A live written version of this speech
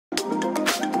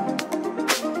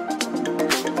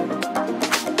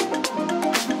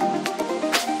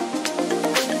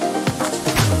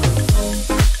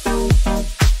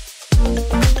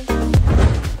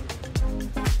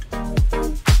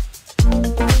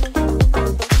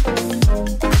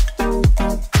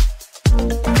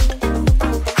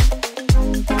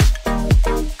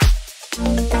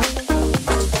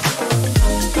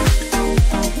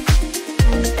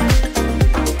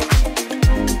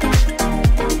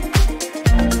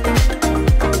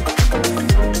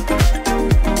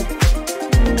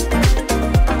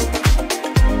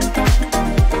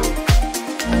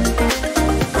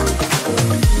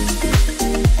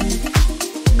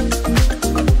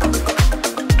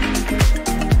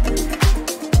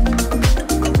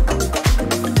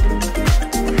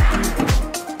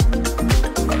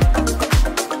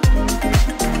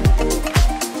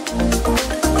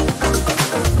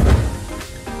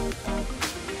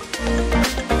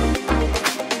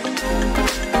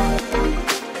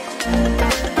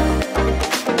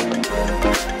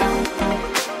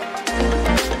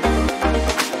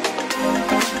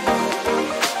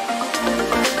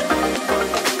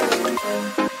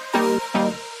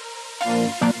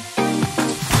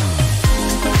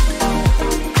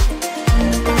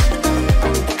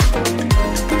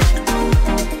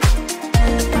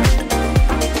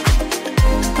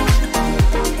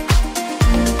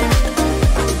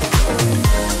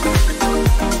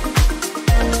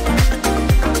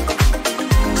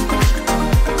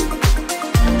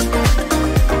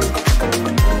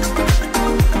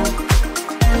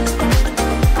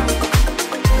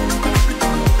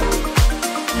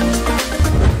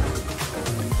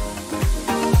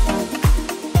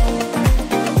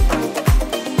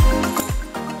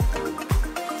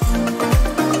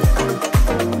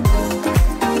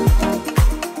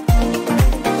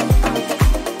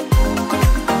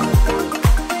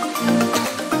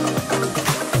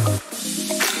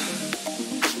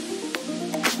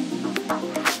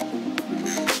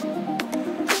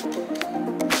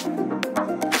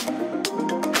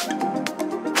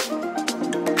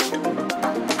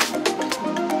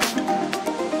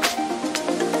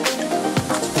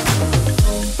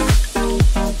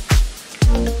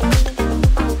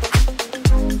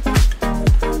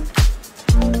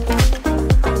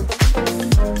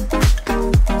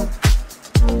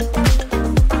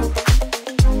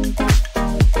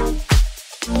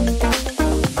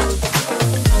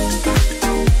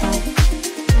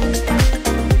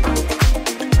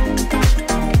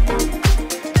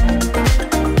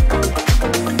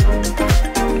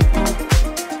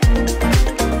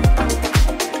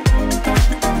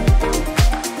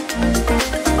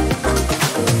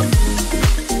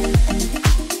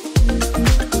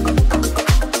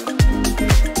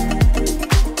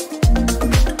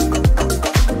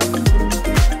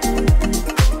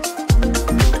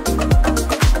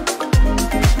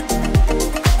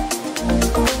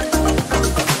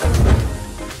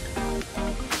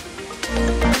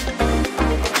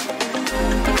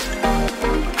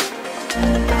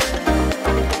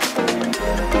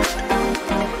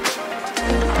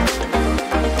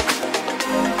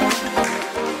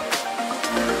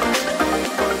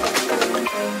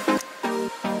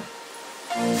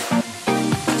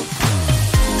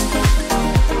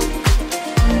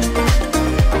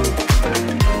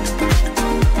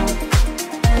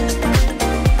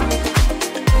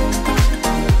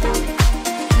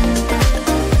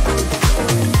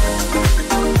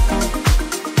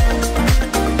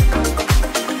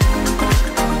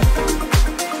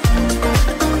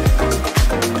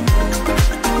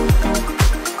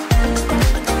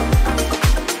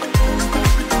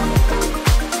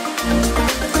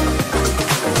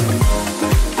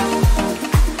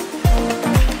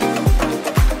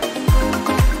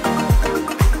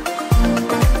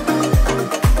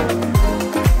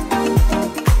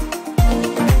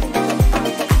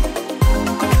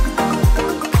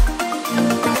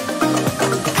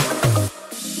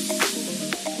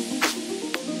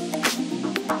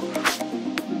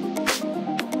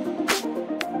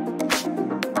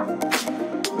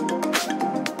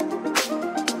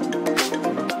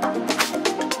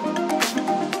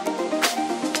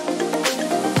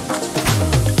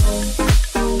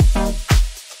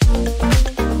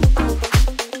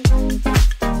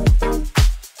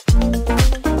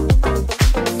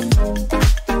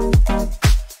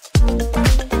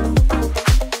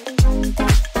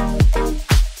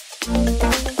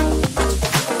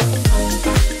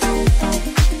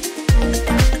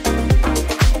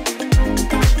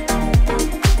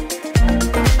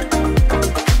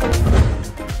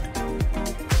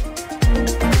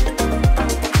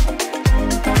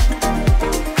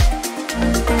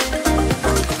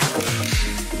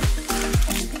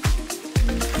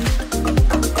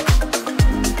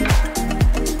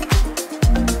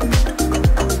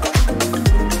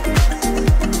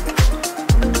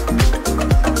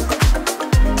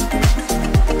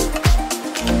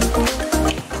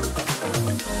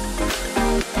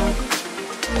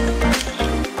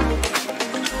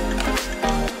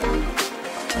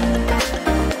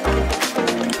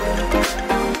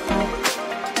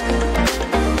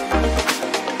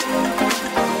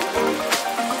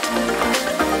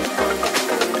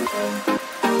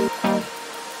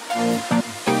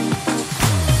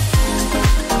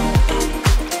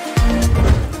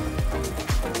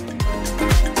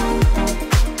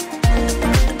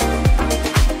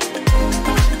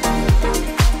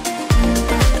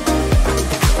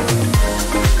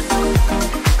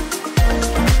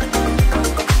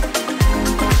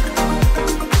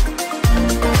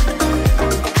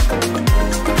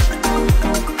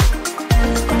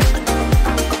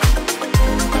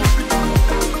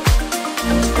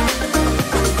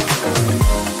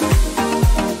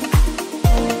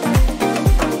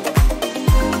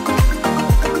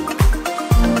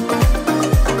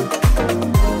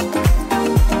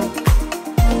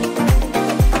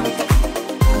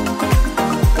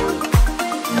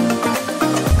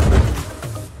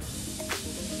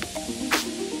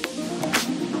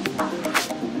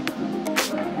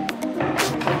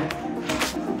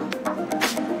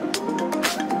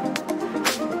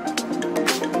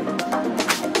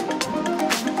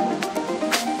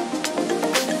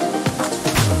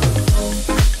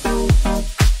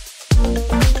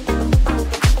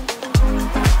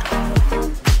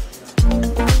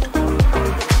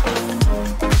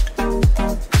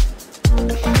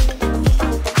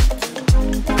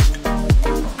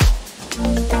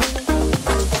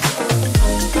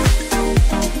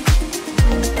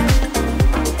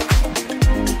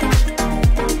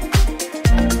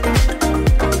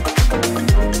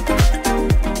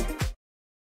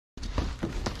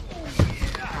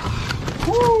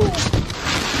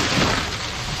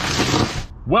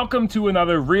Welcome to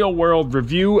another real world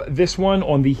review, this one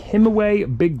on the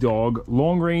Himiway Big Dog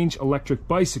Long Range Electric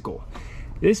Bicycle.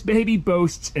 This baby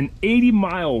boasts an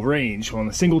 80-mile range on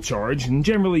a single charge, and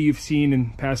generally you've seen in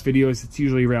past videos it's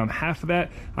usually around half of that.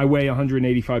 I weigh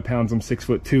 185 pounds, I'm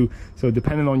 6'2", so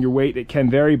depending on your weight it can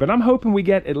vary, but I'm hoping we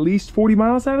get at least 40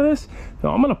 miles out of this. So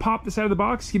I'm gonna pop this out of the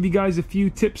box, give you guys a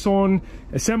few tips on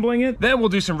assembling it, then we'll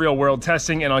do some real world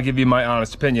testing and I'll give you my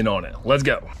honest opinion on it. Let's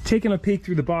go. Taking a peek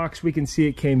through the box, we can see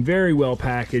it came very well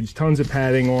packaged, tons of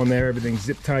padding on there, everything's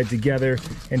zip tied together,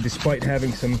 and despite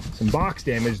having some box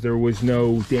damage, there was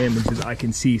no damage that I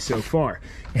can see so far.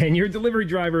 And your delivery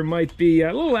driver might be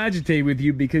a little agitated with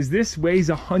you because this weighs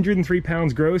 103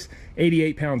 pounds gross,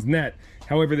 88 pounds net.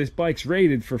 However, this bike's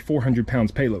rated for 400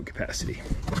 pounds payload capacity.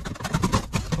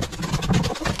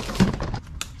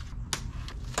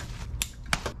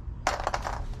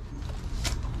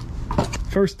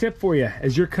 First tip for you,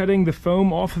 as you're cutting the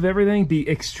foam off of everything, be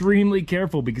extremely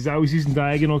careful because I was using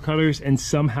diagonal cutters and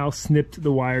somehow snipped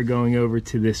the wire going over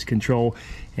to this control,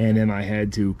 and then I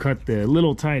had to cut the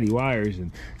little tiny wires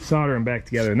and solder them back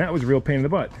together, and that was a real pain in the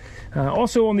butt.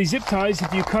 Also on these zip ties,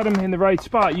 if you cut them in the right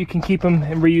spot, you can keep them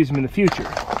and reuse them in the future.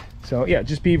 So yeah,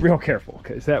 just be real careful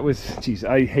because that was, geez,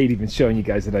 I hate even showing you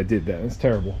guys that I did that. It's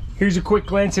terrible. Here's a quick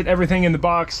glance at everything in the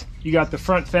box. You got the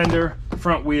front fender,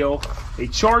 front wheel, a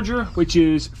charger, which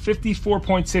is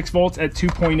 54.6 volts at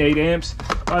 2.8 amps.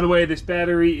 By the way, this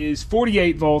battery is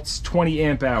 48 volts, 20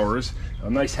 amp hours. A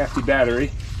nice hefty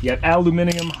battery. You got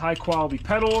aluminum high quality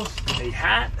pedals, a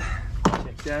hat.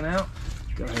 Check that out.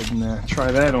 Go ahead and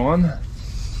try that on.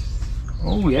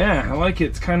 Oh yeah, I like it.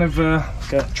 It's kind of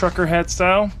like a trucker hat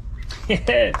style.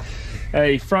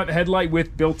 A front headlight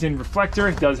with built-in reflector.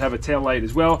 It does have a tail light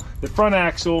as well. The front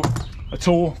axle, a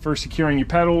tool for securing your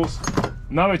pedals.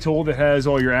 Another tool that has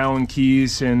all your Allen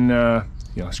keys and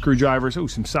you know, screwdrivers. Oh,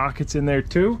 some sockets in there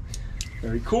too.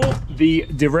 Very cool. The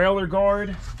derailleur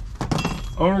guard,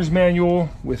 owner's manual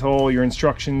with all your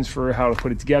instructions for how to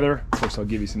put it together. Of course, I'll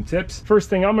give you some tips. First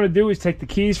thing I'm going to do is take the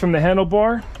keys from the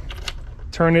handlebar,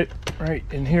 turn it right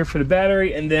in here for the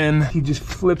battery, and then you just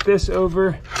flip this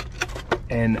over.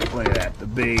 And look at that, the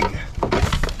big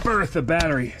Bertha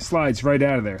battery slides right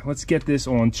out of there. Let's get this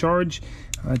on charge.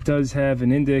 It does have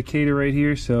an indicator right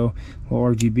here, so a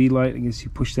little RGB light. I guess you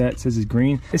push that, it says it's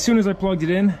green. As soon as I plugged it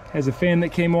in, it has a fan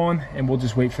that came on, and we'll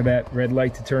just wait for that red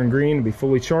light to turn green and be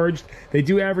fully charged. They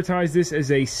do advertise this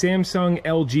as a Samsung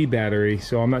LG battery,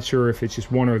 so I'm not sure if it's just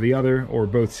one or the other, or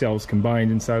both cells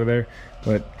combined inside of there,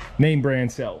 but name brand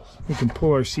cells. We can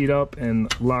pull our seat up and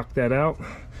lock that out.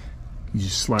 You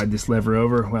just slide this lever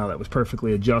over. Wow, that was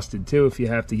perfectly adjusted too. If you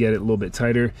have to get it a little bit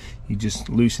tighter, you just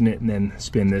loosen it and then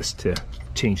spin this to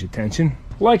change the tension.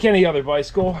 Like any other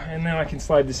bicycle, and then I can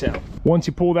slide this out. Once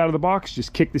you pull it out of the box,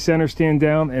 just kick the center stand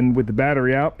down, and with the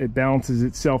battery out, it balances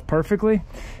itself perfectly.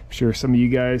 I'm sure some of you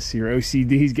guys, your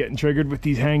OCD is getting triggered with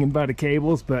these hanging by the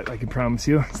cables, but I can promise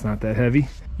you, it's not that heavy.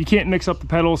 You can't mix up the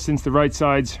pedals since the right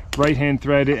side's right-hand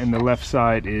threaded and the left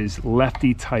side is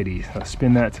lefty-tighty. So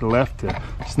spin that to the left to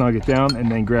snug it down,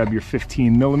 and then grab your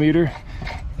 15mm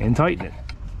and tighten it.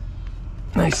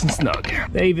 Nice and snug.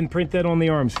 They even print that on the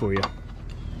arms for you.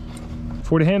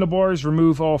 For the handlebars,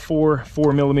 remove all four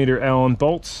 4mm Allen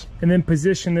bolts, and then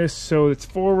position this so it's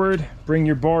forward. Bring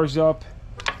your bars up,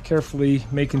 carefully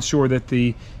making sure that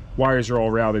the wires are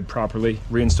all routed properly.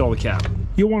 Reinstall the cap.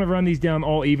 You'll want to run these down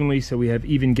all evenly so we have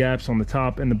even gaps on the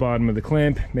top and the bottom of the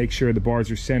clamp. Make sure the bars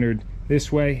are centered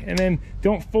this way, and then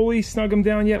don't fully snug them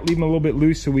down yet. Leave them a little bit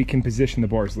loose so we can position the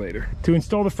bars later. To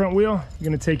install the front wheel, you're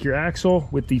going to take your axle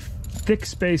with the thick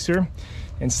spacer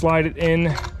and slide it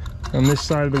in on this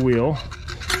side of the wheel.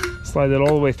 Slide that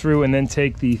all the way through, and then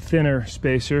take the thinner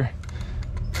spacer,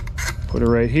 put it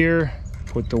right here,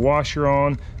 put the washer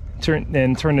on, turn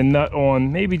the nut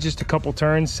on maybe just a couple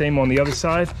turns, same on the other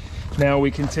side. Now we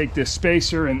can take this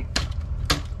spacer and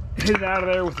hit it out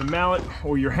of there with a mallet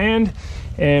or your hand,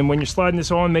 and when you're sliding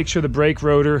this on, make sure the brake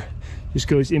rotor just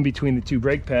goes in between the two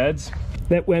brake pads.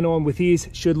 That went on with these,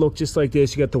 should look just like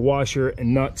this. You got the washer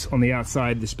and nuts on the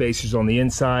outside, the spacers on the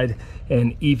inside,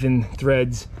 and even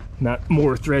threads, not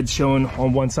more threads showing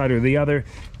on one side or the other.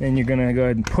 Then you're gonna go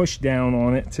ahead and push down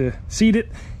on it to seat it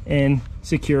and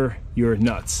secure your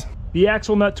nuts. The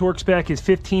axle nut torque spec is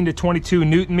 15 to 22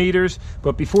 Newton meters,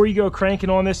 but before you go cranking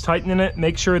on this, tightening it,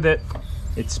 make sure that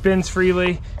it spins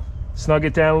freely. Snug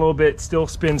it down a little bit, still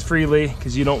spins freely,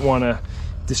 because you don't want to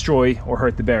destroy or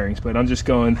hurt the bearings, but I'm just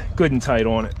going good and tight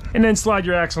on it. And then slide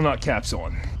your axle nut caps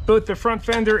on. Both the front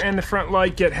fender and the front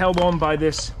light get held on by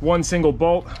this one single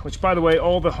bolt, which, by the way,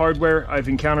 all the hardware I've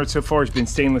encountered so far has been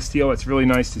stainless steel. It's really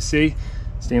nice to see.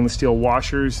 stainless steel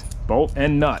washers, bolt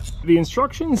and nut. The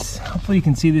instructions, hopefully you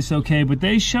can see this okay, but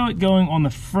they show it going on the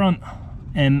front,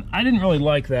 and I didn't really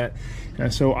like that.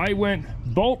 So I went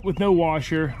bolt with no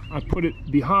washer. I put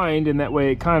it behind, and that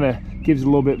way it kind of gives a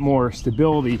little bit more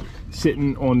stability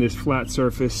sitting on this flat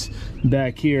surface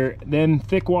back here. Then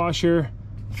thick washer,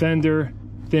 fender,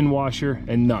 thin washer,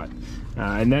 and nut.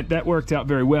 And that worked out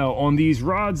very well. On these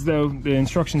rods though, the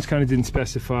instructions kind of didn't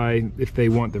specify if they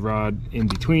want the rod in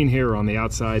between here or on the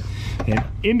outside. And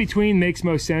in between makes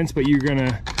most sense, but you're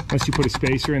gonna, unless you put a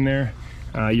spacer in there,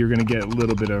 you're gonna get a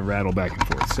little bit of rattle back and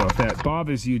forth. So if that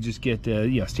bothers you, just get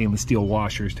stainless steel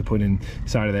washers to put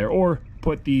inside of there, or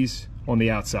put these on the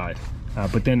outside.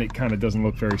 But then it kind of doesn't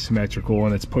look very symmetrical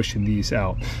and it's pushing these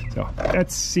out. So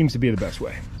that seems to be the best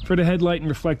way. For the headlight and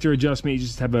reflector adjustment, you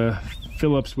just have a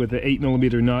Phillips with an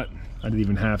 8mm nut. I didn't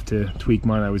even have to tweak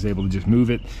mine. I was able to just move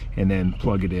it and then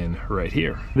plug it in right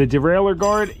here. The derailleur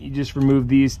guard, you just remove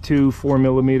these two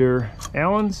 4mm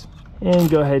Allens and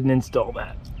go ahead and install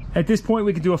that. At this point,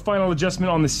 we can do a final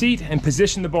adjustment on the seat and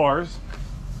position the bars.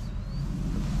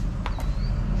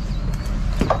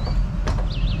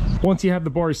 Once you have the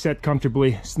bars set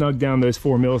comfortably, snug down those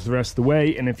 4 mils the rest of the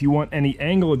way. And if you want any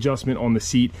angle adjustment on the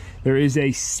seat, there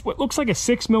is what looks like a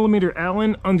 6mm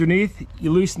Allen underneath.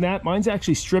 You loosen that. Mine's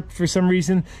actually stripped for some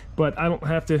reason, but I don't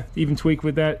have to even tweak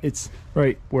with that. It's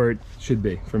right where it should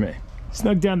be for me.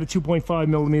 Snug down the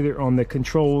 2.5mm on the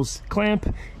controls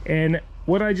clamp, and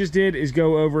what I just did is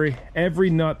go over every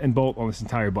nut and bolt on this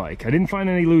entire bike. I didn't find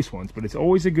any loose ones, but it's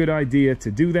always a good idea to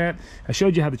do that. I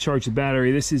showed you how to charge the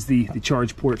battery. This is the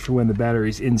charge port for when the battery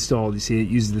is installed. You see it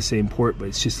uses the same port, but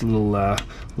it's just a little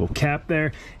cap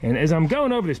there. And as I'm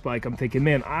going over this bike, I'm thinking,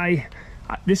 man,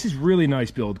 this is really nice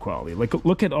build quality. Like,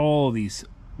 look at all of these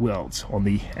welds on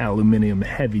the aluminum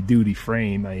heavy duty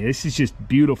frame. I mean, this is just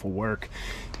beautiful work.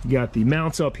 You got the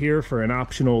mounts up here for an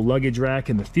optional luggage rack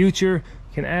in the future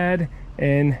you can add.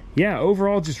 And yeah,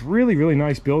 overall just really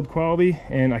nice build quality,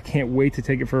 and I can't wait to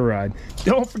take it for a ride.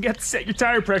 Don't forget to set your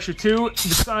tire pressure too.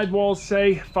 The sidewalls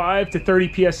say 5 to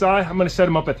 30 psi. I'm going to set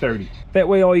them up at 30. That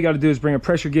way all you got to do is bring a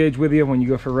pressure gauge with you when you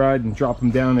go for a ride and drop them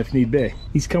down if need be.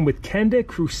 These come with Kenda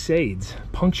Crusades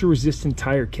puncture resistant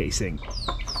tire casing.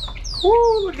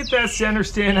 Woo, look at that center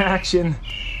stand action.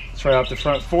 Try out the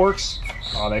front forks.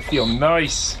 Oh, they feel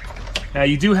nice. Now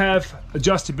you do have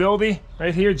adjustability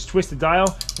right here. Just twist the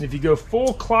dial, and if you go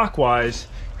full clockwise,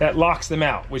 that locks them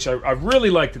out, which I really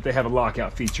like that they have a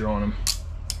lockout feature on them.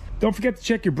 Don't forget to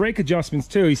check your brake adjustments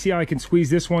too. You see how I can squeeze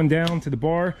this one down to the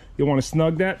bar? You'll want to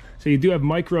snug that. So you do have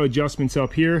micro adjustments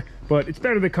up here, but it's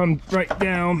better to come right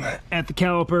down at the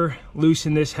caliper,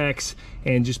 loosen this hex,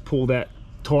 and just pull that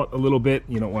taut a little bit.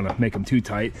 You don't want to make them too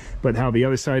tight, but how the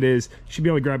other side is, you should be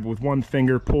able to grab it with one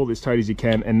finger, pull it as tight as you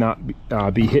can, and not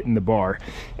be hitting the bar,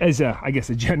 as I guess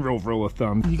a general rule of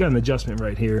thumb. You got an adjustment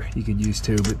right here you could use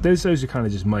too, but those are kind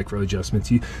of just micro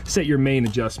adjustments. You set your main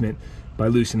adjustment by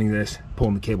loosening this,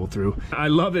 pulling the cable through. I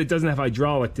love that it doesn't have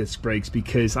hydraulic disc brakes,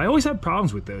 because I always have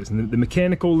problems with those, and the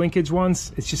mechanical linkage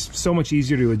ones, it's just so much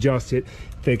easier to adjust it,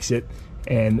 fix it,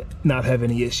 and not have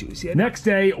any issues. Next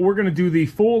day, we're gonna do the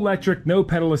full electric, no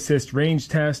pedal assist range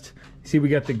test. See, we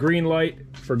got the green light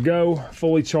for go,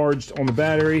 fully charged on the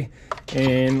battery.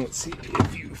 And let's see,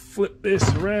 if you flip this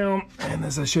around, and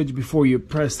as I showed you before, you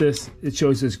press this, it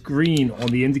shows us green on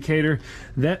the indicator.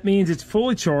 That means it's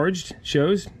fully charged,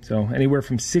 shows. So anywhere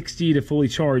from 60 to fully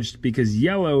charged, because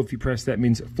yellow, if you press that,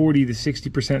 means 40 to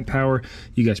 60% power.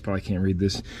 You guys probably can't read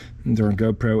this during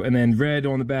GoPro. And then red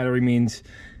on the battery means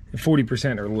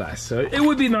 40% or less. So it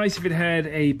would be nice if it had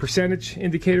a percentage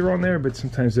indicator on there, but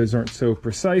sometimes those aren't so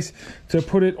precise. To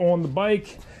put it on the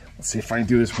bike, let's see if I can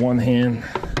do this one hand,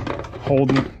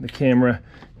 holding the camera.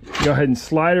 Go ahead and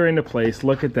slide her into place.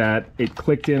 Look at that. It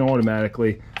clicked in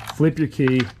automatically. Flip your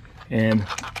key, and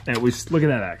that was, look at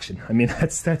that action. I mean,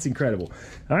 that's incredible.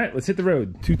 All right, let's hit the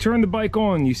road. To turn the bike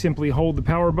on, you simply hold the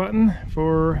power button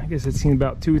for, I guess it's seen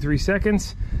about 2 or 3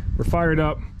 seconds. We're fired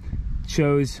up.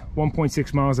 Shows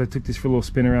 1.6 miles. I took this for a little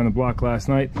spin around the block last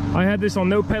night. I had this on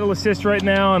no pedal assist right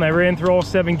now, and I ran through all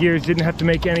 7 gears, didn't have to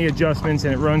make any adjustments,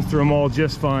 and it runs through them all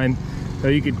just fine. So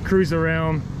you could cruise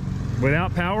around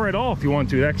without power at all if you want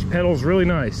to. It actually pedals really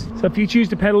nice. So if you choose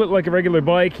to pedal it like a regular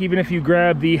bike, even if you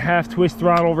grab the half twist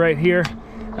throttle right here,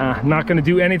 not going to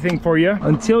do anything for you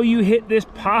until you hit this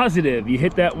positive. You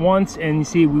hit that once, and you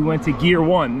see we went to gear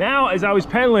 1. Now as I was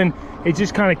pedaling, it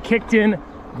just kind of kicked in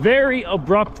very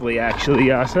abruptly, actually.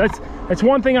 So that's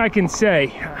one thing I can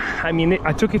say. I mean,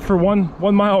 I took it for one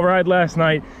mile ride last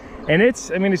night, and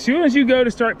it's, I mean, as soon as you go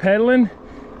to start pedaling,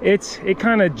 it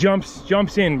kind of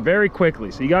jumps in very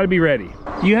quickly, so you got to be ready.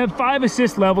 You have 5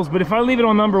 assist levels, but if I leave it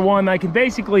on number 1, I can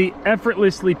basically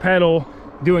effortlessly pedal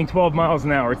doing 12 miles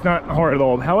an hour. It's not hard at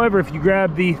all. However, if you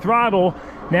grab the throttle,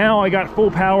 now I got full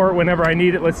power whenever I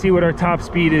need it. Let's see what our top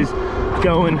speed is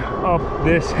going up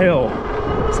this hill.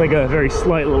 It's like a very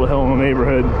slight little hill in the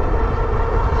neighborhood.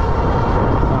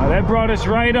 That brought us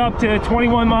right up to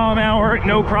 21 mile an hour,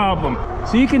 no problem.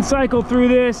 So you can cycle through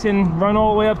this and run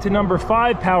all the way up to number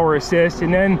 5 power assist,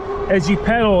 and then as you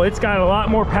pedal, it's got a lot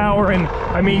more power, and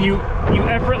I mean, you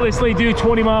effortlessly do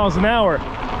 20 miles an hour.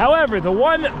 However, the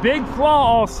one big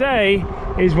flaw I'll say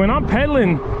is when I'm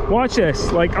pedaling, watch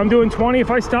this, like I'm doing 20,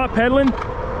 if I stop pedaling,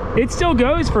 it still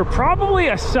goes for probably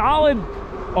a solid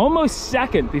almost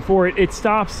second before it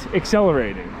stops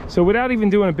accelerating. So without even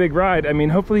doing a big ride, I mean,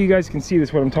 hopefully you guys can see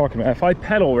this, what I'm talking about. If I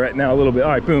pedal right now a little bit,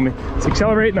 all right, boom, it's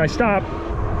accelerating, I stop.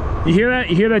 You hear that?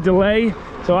 You hear that delay?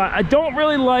 So I don't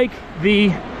really like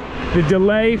the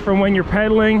delay from when you're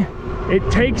pedaling. It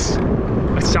takes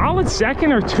a solid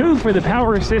second or two for the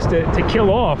power assist to kill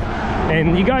off.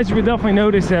 And you guys will definitely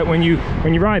notice that when you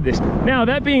ride this. Now,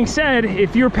 that being said,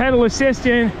 if you're pedal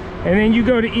assisting and then you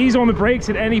go to ease on the brakes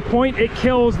at any point, it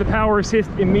kills the power assist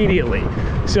immediately.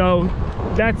 So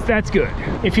that's good.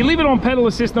 If you leave it on pedal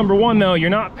assist number 1 though, you're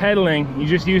not pedaling, you're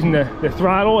just using the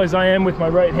throttle as I am with my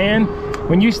right hand.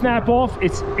 When you snap off,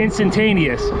 it's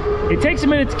instantaneous. It takes a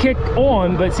minute to kick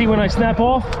on, but see, when I snap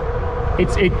off,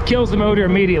 it kills the motor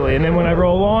immediately. And then when I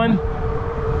roll on,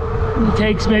 it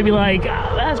takes maybe like,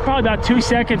 that's probably about 2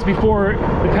 seconds before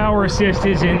the power assist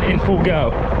is in full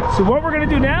go. So what we're gonna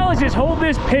do now is just hold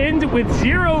this pinned with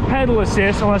 0 pedal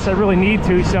assist, unless I really need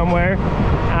to somewhere.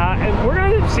 And we're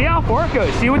gonna see how far it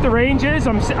goes, see what the range is.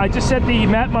 I just set the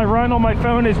map my run on my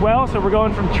phone as well. So we're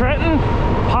going from Trenton,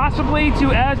 possibly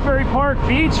to Asbury Park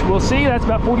Beach. We'll see, that's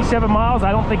about 47 miles.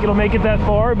 I don't think it'll make it that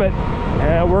far, but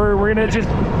we're gonna just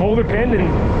hold it pinned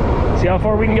and see how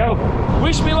far we can go.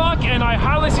 Wish me luck, and I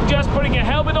highly suggest putting a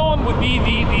helmet on would be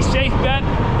the safe bet.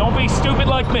 Don't be stupid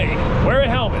like me. Wear a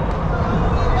helmet.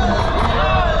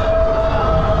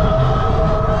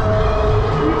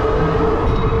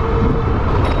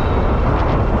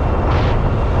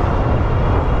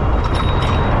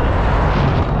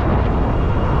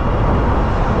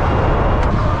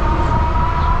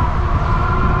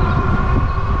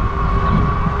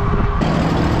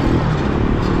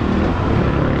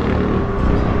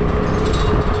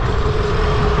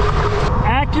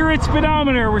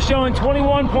 Speedometer, we're showing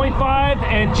 21.5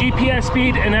 and GPS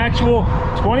speed an actual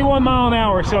 21 mile an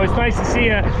hour, so it's nice to see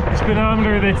a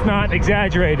speedometer that's not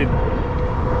exaggerated.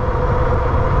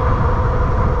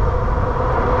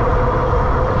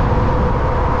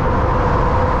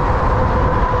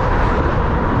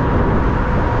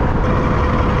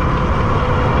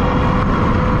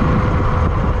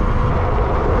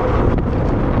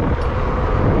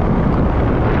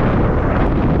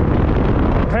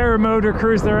 Motor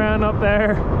cruising around up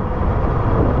there.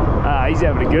 He's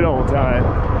having a good old time.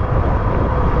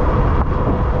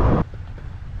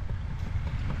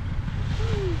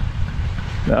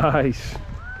 Nice.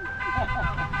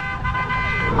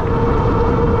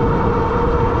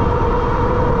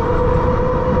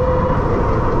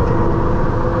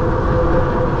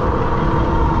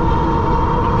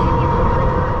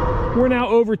 We're now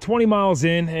over 20 miles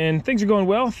in and things are going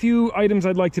well. A few items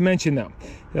I'd like to mention though.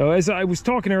 So as I was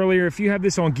talking earlier, if you have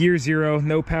this on gear 0,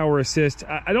 no power assist,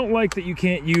 I don't like that you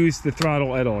can't use the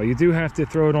throttle at all. You do have to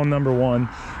throw it on number 1.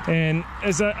 And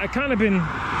as I kind of been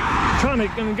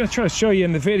I'm gonna try to show you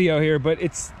in the video here, but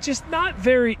it's just not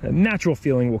very natural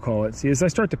feeling, we'll call it. See, as I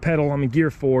start to pedal, I'm in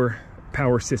gear 4,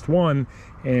 power assist 1.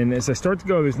 And as I start to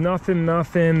go, there's nothing,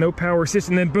 no power assist,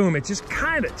 and then boom, it just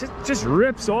kind of just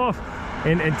rips off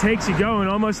and takes you going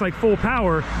almost like full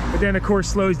power, but then of course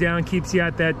slows down, keeps you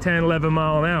at that 10, 11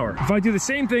 mile an hour. If I do the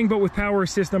same thing but with power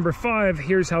assist number 5,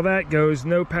 here's how that goes.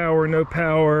 No power,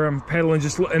 I'm pedaling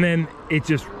and then it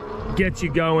just gets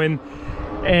you going,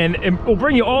 and it will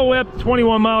bring you all the way up to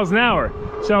 21 miles an hour.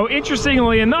 So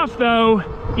interestingly enough though,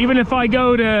 even if I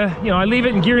go to, I leave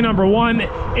it in gear number 1,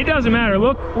 it doesn't matter.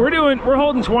 Look, we're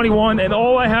holding 21, and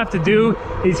all I have to do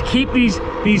is keep these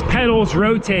pedals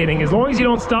rotating. As long as you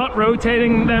don't stop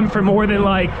rotating them for more than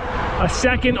like a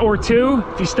second or 2,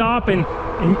 if you stop, and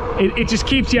it just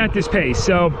keeps you at this pace.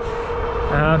 So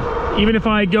even if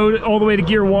I go all the way to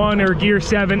gear 1 or gear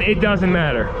 7, it doesn't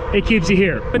matter. It keeps you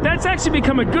here. But that's actually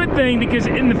become a good thing, because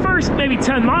in the first maybe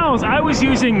 10 miles, I was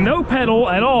using no pedal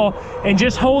at all and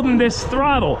just holding this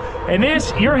throttle. And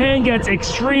your hand gets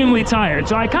extremely tired.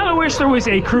 So I kind of wish there was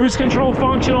a cruise control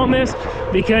function on this,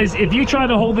 because if you try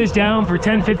to hold this down for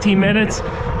 10, 15 minutes,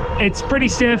 it's pretty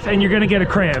stiff and you're gonna get a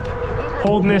cramp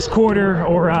holding this quarter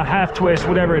or half twist,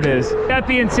 whatever it is. That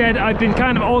being said, I've been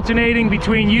kind of alternating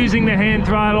between using the hand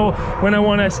throttle when I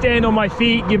want to stand on my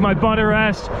feet, give my butt a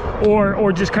rest,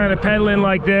 or just kind of pedaling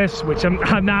like this, which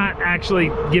I'm not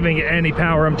actually giving it any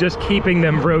power. I'm just keeping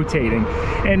them rotating.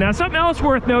 And something else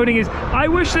worth noting is I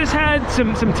wish this had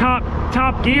some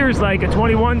top gears, like a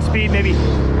 21 speed maybe,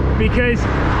 because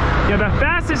the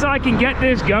fastest I can get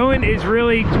this going is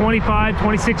really 25,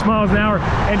 26 miles an hour.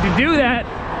 And to do that,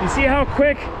 you see how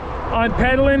quick I'm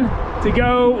pedaling to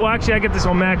go? Well, actually, I get this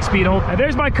on max speed.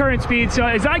 There's my current speed. So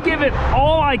as I give it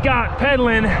all I got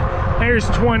pedaling, there's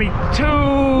 22,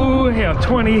 yeah,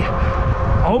 20,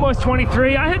 almost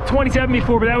 23. I hit 27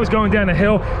 before, but that was going down a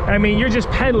hill. I mean, you're just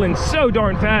pedaling so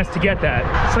darn fast to get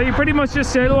that. So you pretty much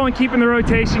just settle on keeping the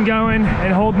rotation going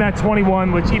and holding that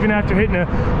 21, which even after hitting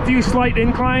a few slight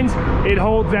inclines, it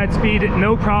holds that speed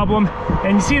no problem.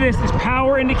 And you see this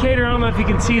power indicator, I don't know if you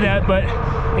can see that, but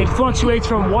it fluctuates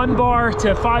from 1 bar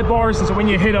to 5 bars, and so when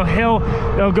you hit a hill,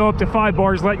 it'll go up to 5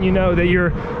 bars, letting you know that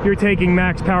you're taking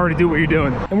max power to do what you're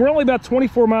doing. And we're only about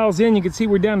 24 miles in. You can see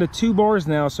we're down to 2 bars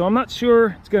now, so I'm not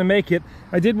sure it's gonna make it.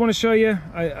 I did want to show you,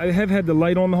 I have had the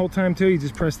light on the whole time too. You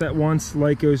just press that once, the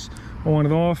light goes on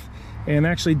and off, and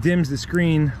actually dims the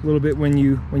screen a little bit when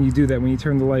you do that. When you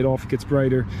turn the light off, it gets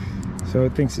brighter, so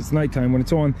it thinks it's nighttime when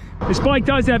it's on. This bike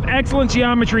does have excellent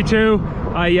geometry too.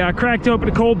 I cracked open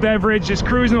a cold beverage, just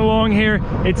cruising along here.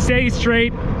 It stays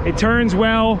straight, it turns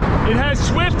well. It has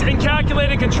swift and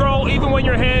calculated control even when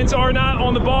your hands are not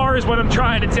on the bar, is what I'm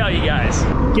trying to tell you guys.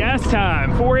 Gas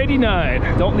time,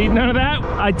 489. Don't need none of that.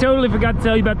 I totally forgot to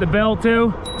tell you about the bell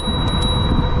too.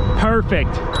 Perfect.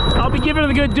 I'll be giving it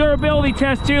a good durability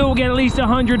test too. We'll get at least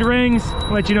 100 rings.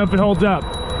 I'll let you know if it holds up.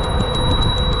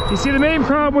 You see, the main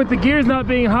problem with the gears not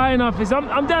being high enough is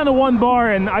I'm down to 1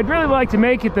 bar, and I'd really like to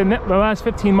make it the last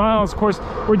 15 miles. Of course,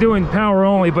 we're doing power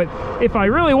only, but if I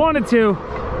really wanted to,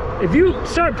 if you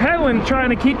start pedaling trying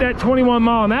to keep that 21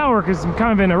 mile an hour, because I'm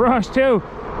kind of in a rush too,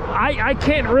 I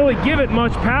can't really give it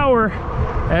much power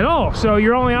at all. So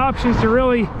your only option is to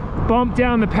really bump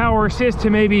down the power assist to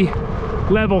maybe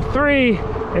level 3,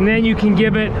 and then you can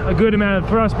give it a good amount of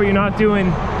thrust, but you're not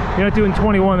doing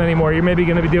 21 anymore. You're maybe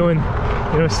going to be doing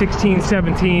 16,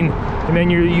 17, and then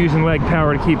you're using leg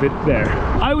power to keep it there.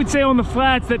 I would say on the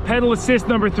flats that pedal assist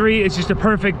number 3 is just a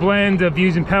perfect blend of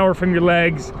using power from your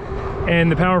legs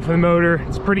and the power from the motor.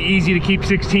 It's pretty easy to keep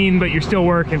 16, but you're still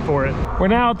working for it. We're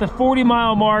now at the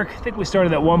 40-mile mark. I think we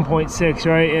started at 1.6,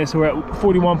 right? Yeah, so we're at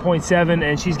 41.7,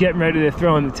 and she's getting ready to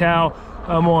throw in the towel.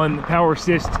 I'm on power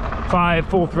assist 5,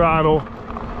 full throttle.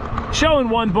 Showing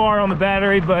 1 bar on the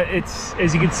battery, but it's,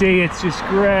 as you can see, it's just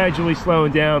gradually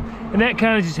slowing down, and that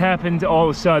kind of just happened all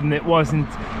of a sudden. It wasn't,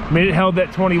 I mean, it held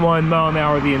that 21 mile an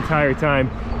hour the entire time,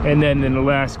 and then in the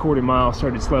last quarter mile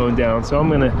started slowing down. So I'm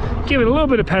gonna give it a little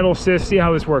bit of pedal assist, see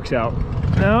how this works out.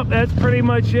 Nope, that's pretty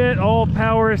much it. All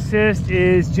power assist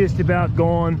is just about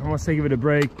gone unless I give it a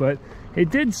break, but it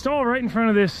did stall right in front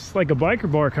of this, like a biker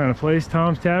bar kind of place,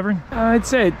 Tom's Tavern. I'd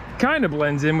say it kind of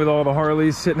blends in with all the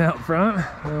Harleys sitting out front.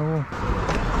 Well,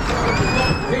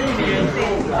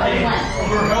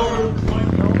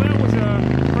 that was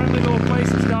a friendly little place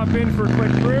to stop in for a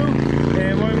quick brew.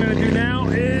 And what I'm gonna do now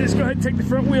is go ahead and take the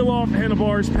front wheel off the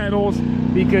handlebars, pedals,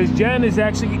 because Jen is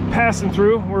actually passing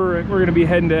through. We're gonna be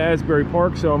heading to Asbury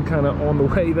Park, so I'm kind of on the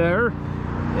way there.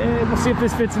 And we'll see if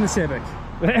this fits in the Civic.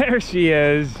 There she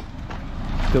is.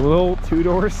 The little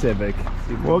 2-door Civic.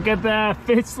 Look at that,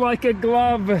 fits like a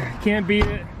glove. Can't beat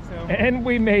it. And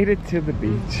we made it to the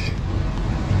beach.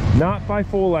 Not by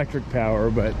full electric power,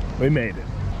 but we made it.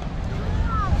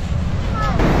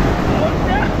 Oh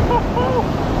no!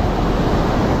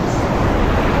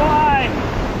 Why?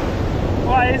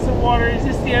 Why is the water? Is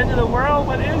this the end of the world?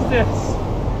 What is this?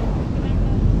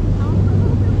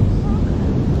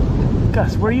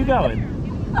 Gus, where are you going?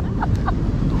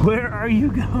 Where are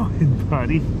you going,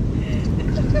 buddy?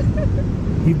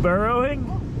 You burrowing?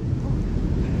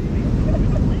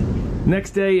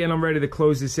 Next day, and I'm ready to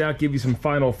close this out, give you some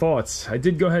final thoughts. I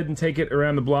did go ahead and take it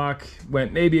around the block,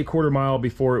 went maybe a quarter mile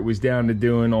before it was down to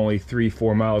doing only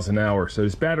 3-4 miles an hour. So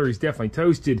this battery's definitely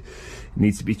toasted. It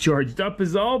needs to be charged up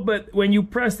is all, but when you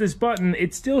press this button,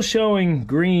 it's still showing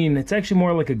green. It's actually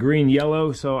more like a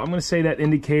green-yellow, so I'm gonna say that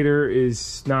indicator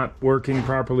is not working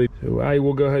properly. So I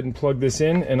will go ahead and plug this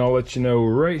in, and I'll let you know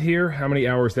right here how many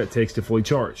hours that takes to fully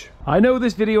charge. I know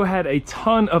this video had a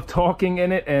ton of talking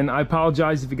in it, and I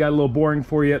apologize if it got a little boring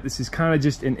for you. This is kind of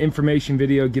just an information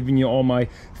video giving you all my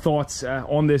thoughts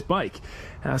on this bike.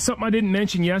 Something I didn't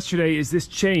mention yesterday is this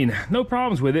chain. No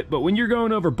problems with it, but when you're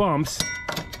going over bumps,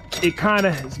 it kind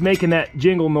of is making that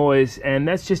jingle noise, and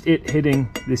that's just it hitting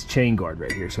this chain guard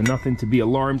right here. So nothing to be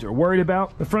alarmed or worried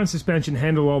about. The front suspension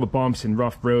handled all the bumps and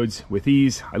rough roads with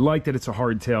ease. I like that it's a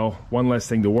hardtail, one less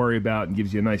thing to worry about, and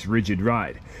gives you a nice rigid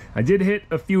ride. I did hit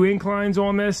a few inclines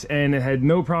on this, and it had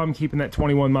no problem keeping that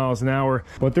 21 miles an hour,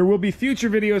 but there will be future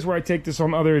videos where I take this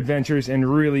on other adventures and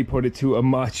really put it to a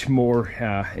much more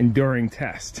enduring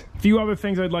test. A few other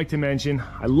things I'd like to mention.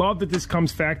 I love that this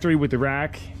comes factory with the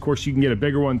rack. Of course, you can get a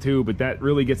bigger one too, but that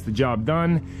really gets the job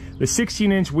done. The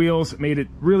 16-inch wheels made it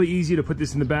really easy to put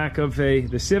this in the back of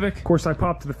the Civic. Of course, I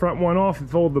popped the front one off and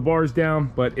folded the bars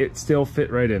down, but it still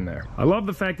fit right in there. I love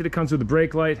the fact that it comes with a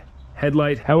brake light,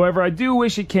 headlight. However, I do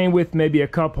wish it came with maybe a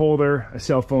cup holder, a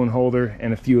cell phone holder,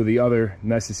 and a few of the other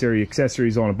necessary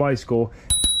accessories on a bicycle.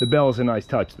 The bell is a nice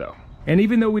touch though. And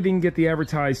even though we didn't get the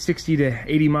advertised 60 to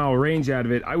 80 mile range out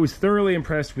of it, I was thoroughly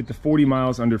impressed with the 40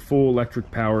 miles under full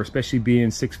electric power, especially being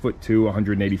 6'2",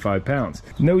 185 pounds.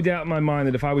 No doubt in my mind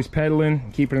that if I was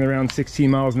pedaling, keeping it around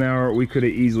 16 miles an hour, we could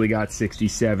have easily got 60,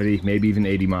 70, maybe even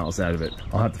 80 miles out of it.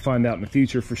 I'll have to find out in the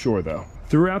future for sure though.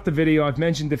 Throughout the video, I've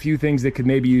mentioned a few things that could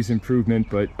maybe use improvement,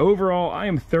 but overall, I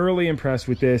am thoroughly impressed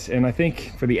with this, and I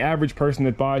think for the average person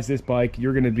that buys this bike,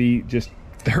 you're gonna be just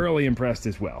thoroughly impressed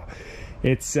as well.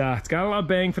 It's got a lot of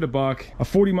bang for the buck. A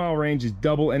 40-mile range is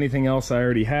double anything else I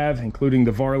already have, including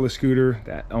the Varla scooter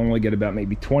that I only get about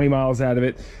maybe 20 miles out of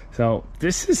it. So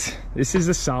this is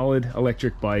a solid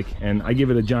electric bike, and I give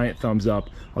it a giant thumbs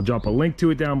up. I'll drop a link to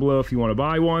it down below if you want to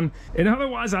buy one. And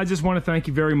otherwise, I just want to thank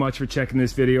you very much for checking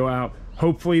this video out.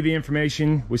 Hopefully the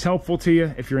information was helpful to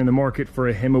you if you're in the market for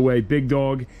a Himiway big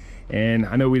dog. And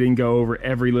I know we didn't go over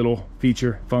every little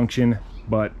feature, function,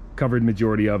 but covered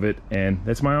majority of it, and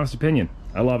that's my honest opinion.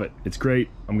 I love it. It's great.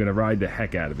 I'm gonna ride the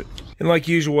heck out of it. And like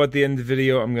usual at the end of the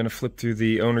video, I'm gonna flip through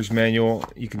the owner's manual.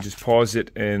 You can just pause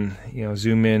it and, you know,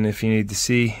 zoom in if you need to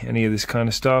see any of this kind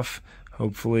of stuff.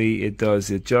 Hopefully it does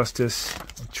it justice.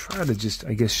 I'll try to just,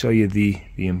 I guess, show you the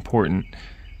important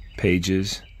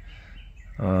pages.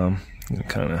 I'm gonna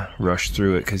kind of rush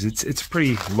through it because it's a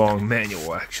pretty long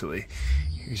manual actually.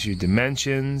 Here's your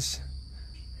dimensions.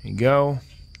 There you go.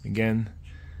 Again,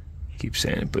 keep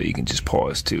saying it, but you can just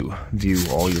pause to view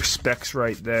all your specs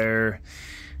right there.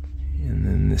 And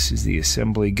then this is the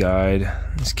assembly guide.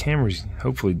 This camera's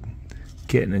hopefully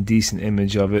getting a decent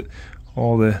image of it.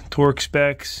 All the torque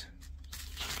specs.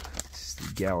 This is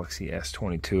the Galaxy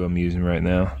S22 I'm using right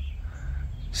now.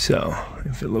 So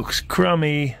if it looks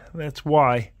crummy, that's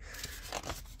why.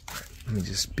 Let me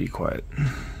just be quiet.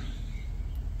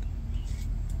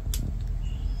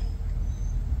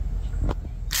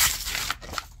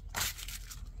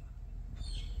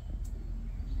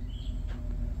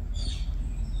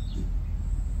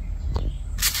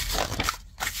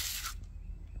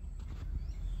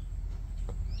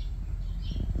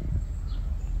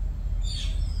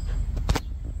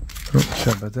 Oh,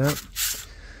 sorry about that.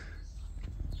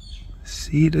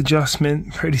 Seat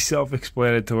adjustment, pretty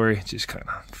self-explanatory. Just kind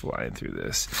of flying through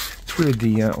this. It's weird,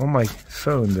 on my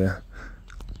phone, the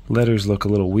letters look a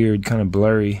little weird, kind of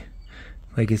blurry,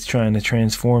 like it's trying to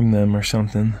transform them or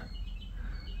something.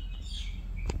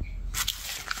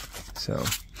 So,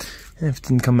 if it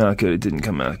didn't come out good, it didn't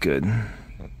come out good.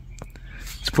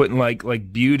 It's putting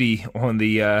like beauty on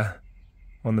the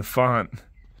font.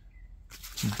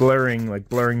 Blurring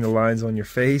the lines on your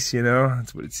face, you know?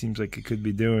 That's what it seems like it could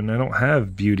be doing. I don't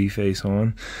have beauty face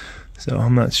on, so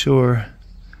I'm not sure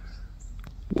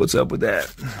what's up with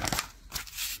that.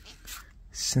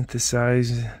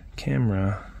 Synthesized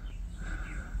camera.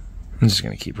 I'm just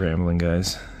gonna keep rambling,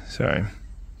 guys. Sorry.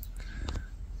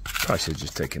 Probably should have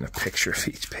just taken a picture of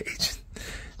each page.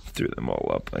 Threw them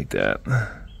all up like that.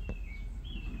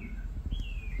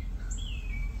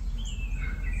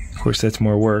 Of course, that's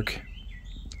more work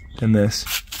than this.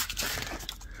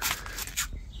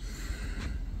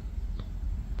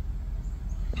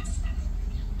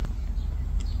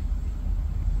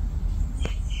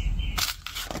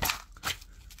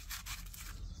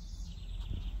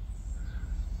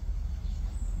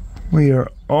 We are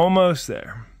almost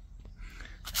there.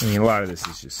 I mean, a lot of this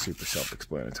is just super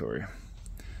self-explanatory.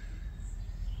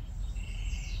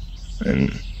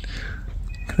 And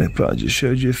I probably just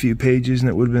showed you a few pages and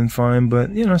it would have been fine,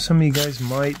 but you know, some of you guys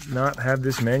might not have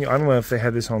this manual. I don't know if they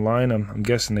have this online. I'm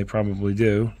guessing they probably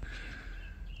do.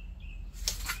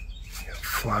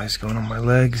 Flies going on my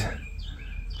legs.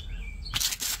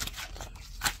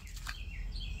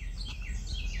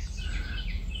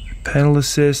 Pedal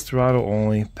assist, throttle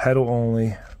only, pedal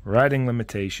only, riding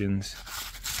limitations,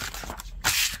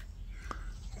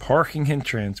 parking and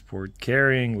transport,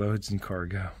 carrying loads and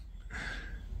cargo.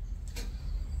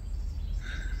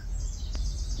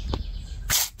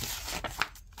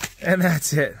 And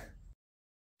that's it.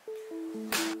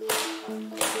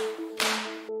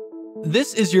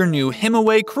 This is your new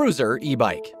Himiway Cruiser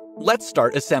e-bike. Let's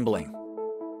start assembling.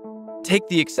 Take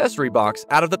the accessory box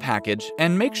out of the package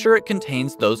and make sure it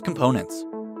contains those components.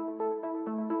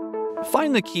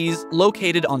 Find the keys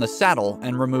located on the saddle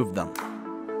and remove them.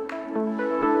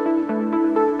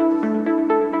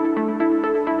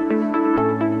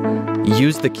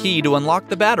 Use the key to unlock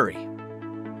the battery.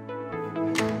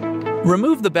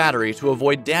 Remove the battery to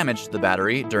avoid damage to the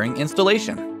battery during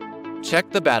installation.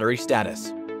 Check the battery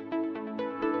status.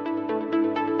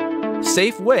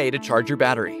 Safe way to charge your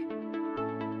battery.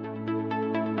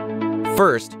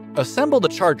 First, assemble the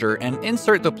charger and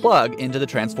insert the plug into the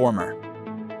transformer.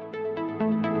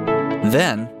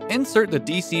 Then, insert the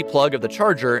DC plug of the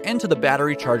charger into the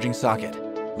battery charging socket.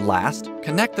 Last,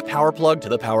 connect the power plug to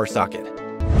the power socket.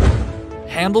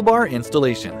 Handlebar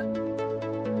installation.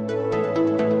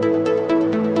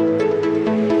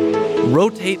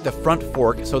 Rotate the front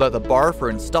fork so that the bar for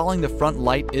installing the front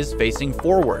light is facing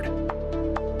forward.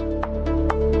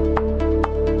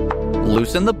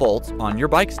 Loosen the bolts on your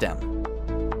bike stem.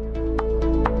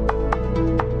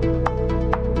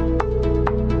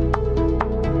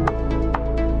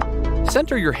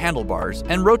 Center your handlebars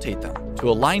and rotate them to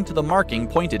align to the marking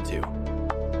pointed to.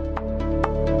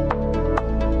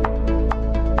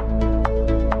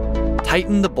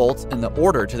 Tighten the bolts in the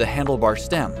order to the handlebar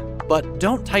stem, but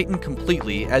don't tighten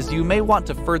completely as you may want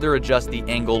to further adjust the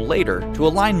angle later to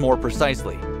align more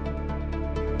precisely.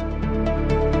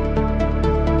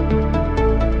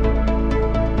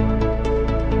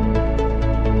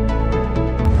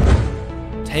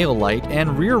 Tail light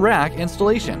and rear rack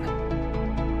installation.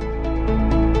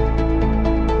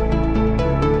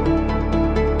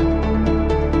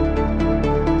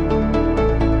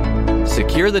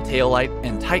 Secure the tail light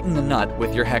and tighten the nut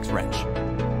with your hex wrench.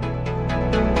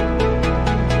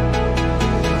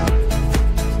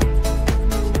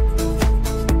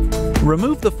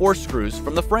 Remove the 4 screws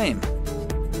from the frame.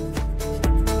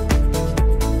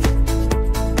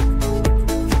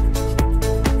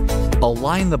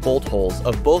 Align the bolt holes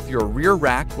of both your rear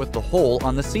rack with the hole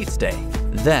on the seat stay.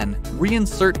 Then,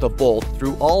 reinsert the bolt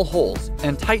through all holes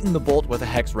and tighten the bolt with a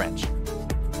hex wrench.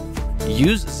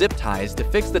 Use zip ties to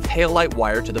fix the taillight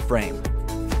wire to the frame.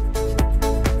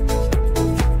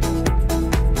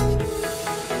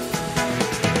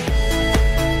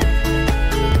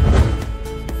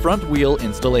 Front wheel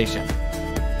installation.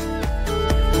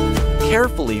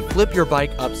 Carefully flip your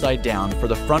bike upside down for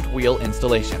the front wheel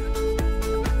installation.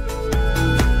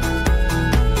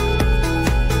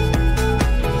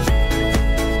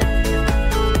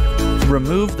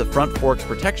 Remove the front fork's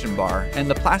protection bar and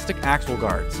the plastic axle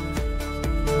guards.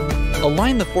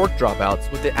 Align the fork dropouts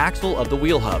with the axle of the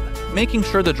wheel hub, making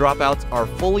sure the dropouts are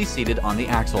fully seated on the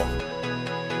axle.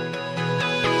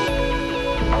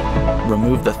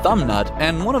 Remove the thumb nut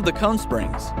and one of the cone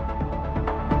springs.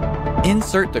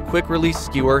 Insert the quick release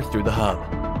skewer through the hub.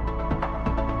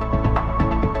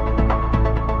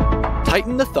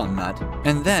 Tighten the thumb nut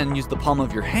and then use the palm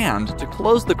of your hand to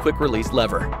close the quick release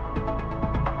lever.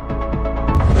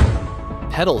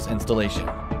 Pedals installation.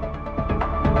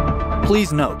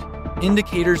 Please note,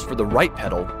 indicators for the right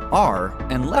pedal, R,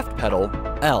 and left pedal,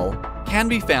 L, can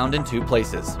be found in 2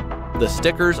 places: the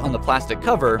stickers on the plastic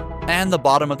cover and the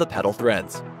bottom of the pedal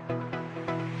threads.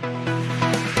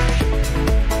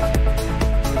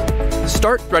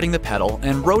 Start threading the pedal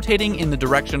and rotating in the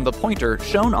direction of the pointer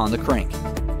shown on the crank.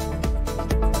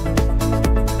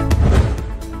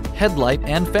 Headlight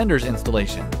and fenders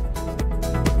installation.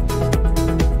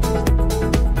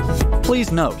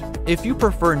 Please note, if you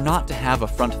prefer not to have a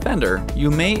front fender,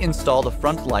 you may install the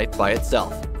front light by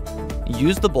itself.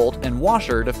 Use the bolt and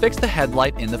washer to fix the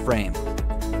headlight in the frame.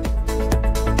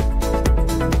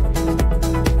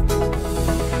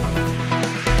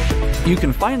 You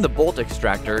can find the bolt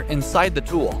extractor inside the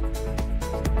tool.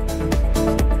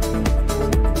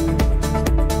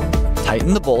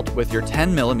 Tighten the bolt with your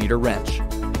 10mm wrench.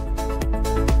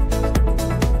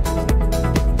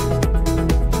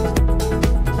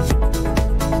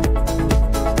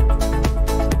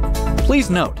 Please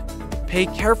note, pay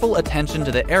careful attention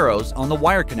to the arrows on the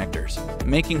wire connectors,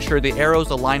 making sure the arrows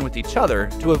align with each other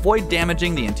to avoid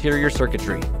damaging the interior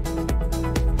circuitry.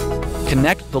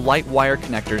 Connect the light wire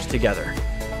connectors together.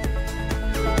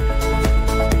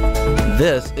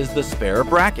 This is the spare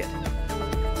bracket.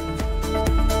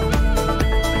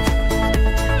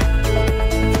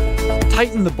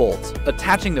 Tighten the bolts,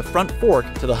 attaching the front fork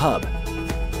to the hub.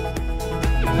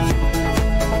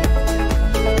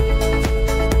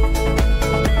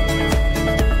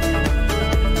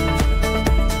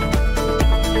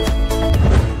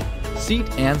 seat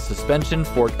and suspension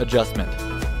fork adjustment.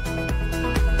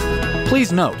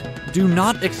 Please note, do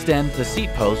not extend the seat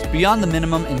post beyond the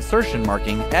minimum insertion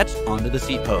marking etched onto the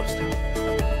seat post.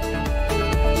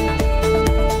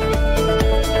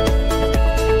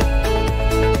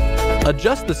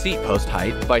 Adjust the seat post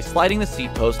height by sliding the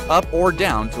seat post up or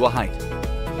down to a height.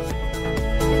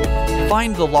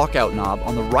 Find the lockout knob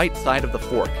on the right side of the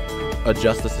fork.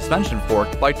 Adjust the suspension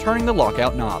fork by turning the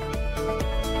lockout knob.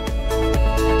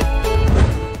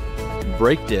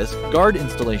 Brake disc guard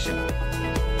installation.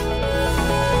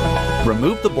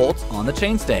 Remove the bolts on the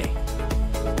chainstay.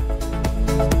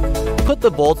 Put the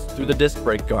bolts through the disc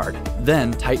brake guard,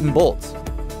 then tighten bolts.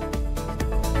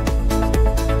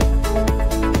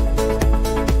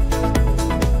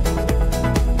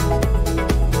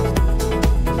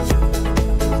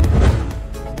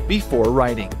 Before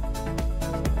riding.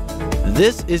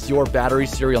 This is your battery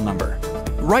serial number.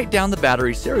 Write down the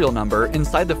battery serial number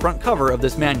inside the front cover of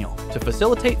this manual to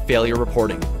facilitate failure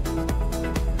reporting.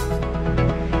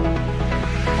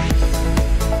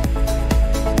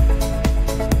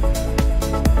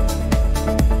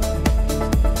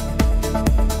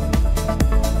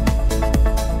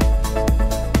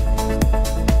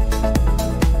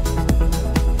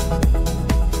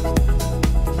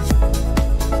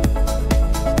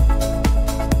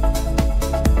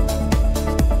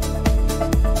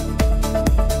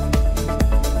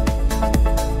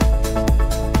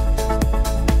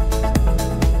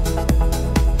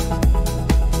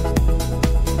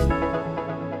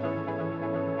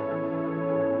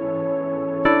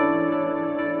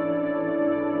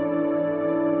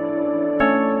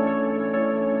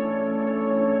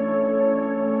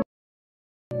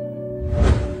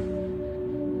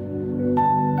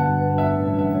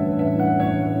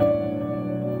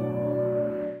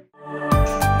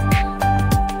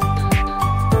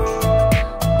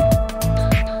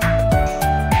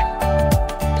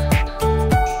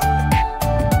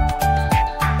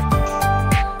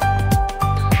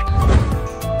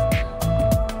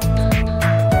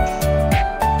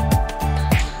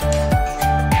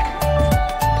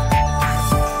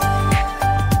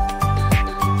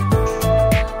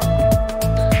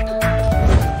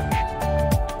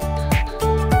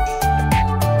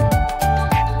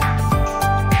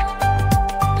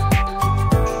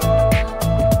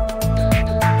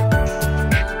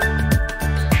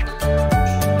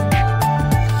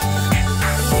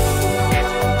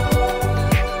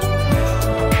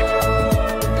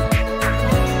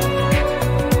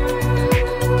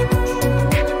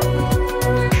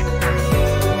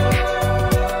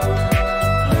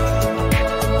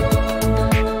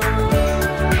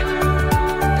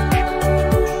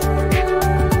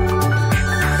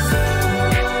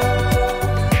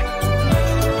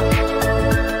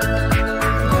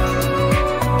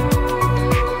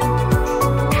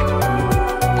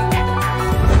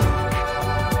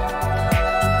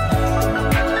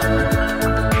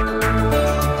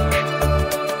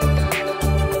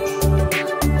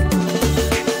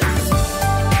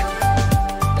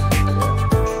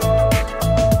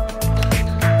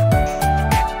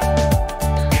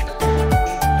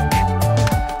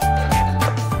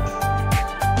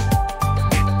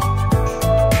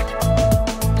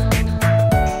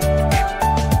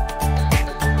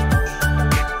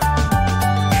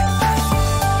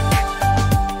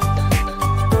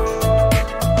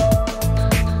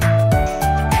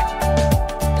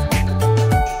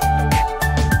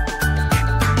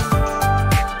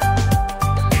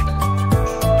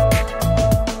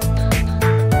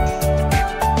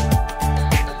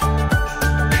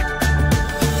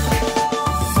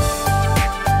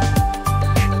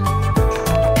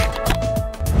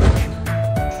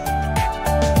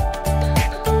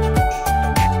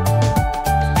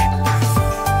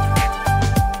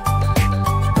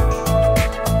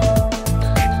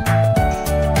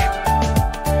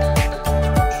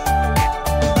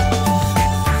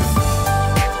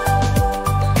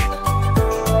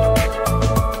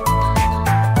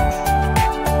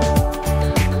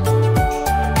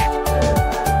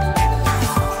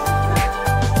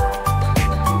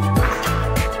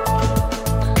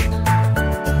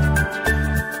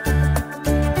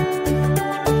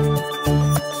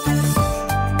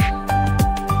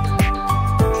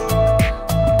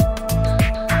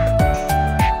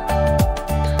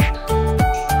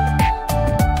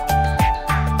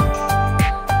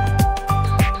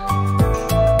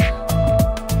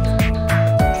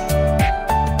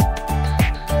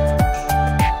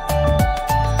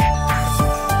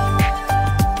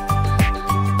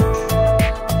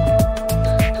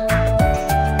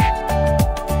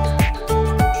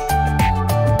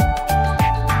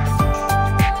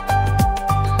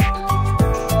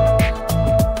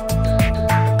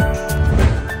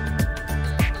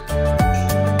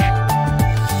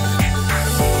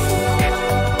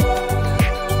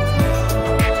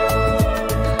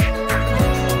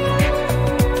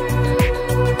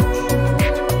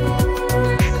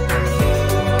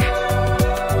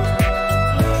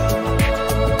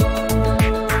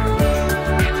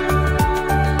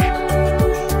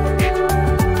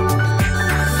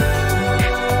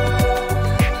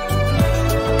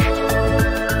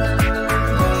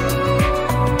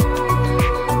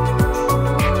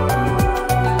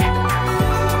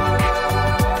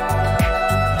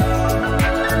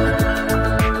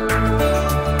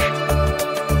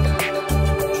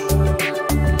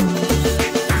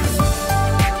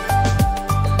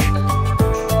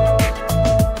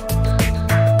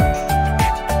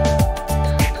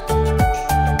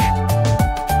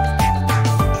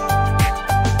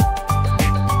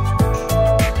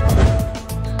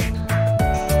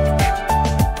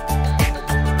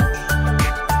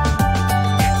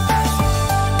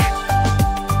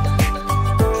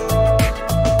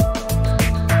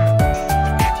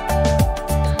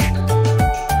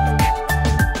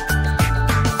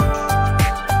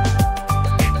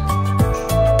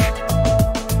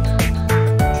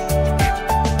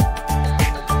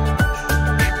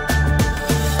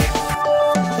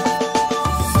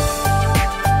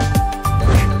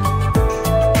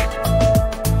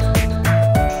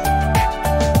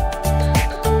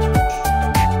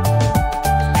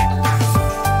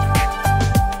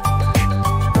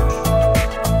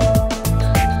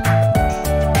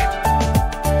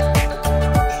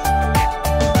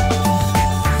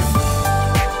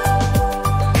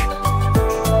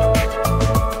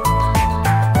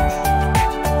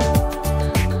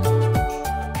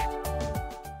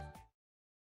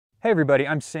 everybody,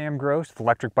 I'm Sam Gross with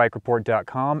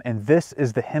electricbikereport.com, and this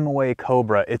is the Himiway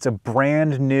Cobra. It's a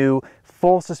brand new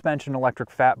full suspension electric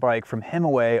fat bike from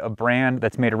Himiway, a brand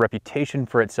that's made a reputation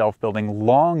for itself building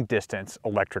long distance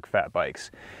electric fat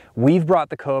bikes. We've brought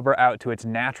the Cobra out to its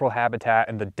natural habitat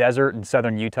in the desert in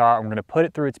southern Utah, and we're going to put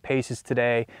it through its paces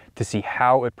today to see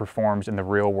how it performs in the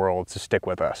real world, so stick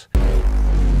with us.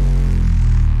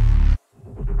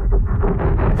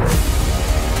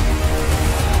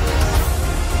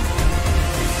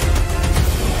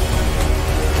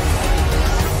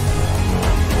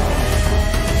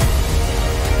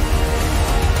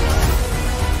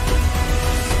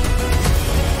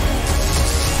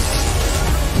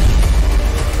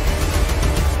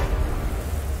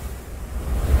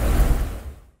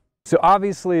 So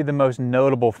obviously the most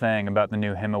notable thing about the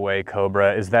new Himiway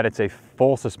Cobra is that it's a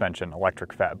full suspension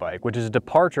electric fat bike, which is a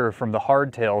departure from the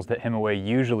hardtails that Himiway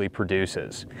usually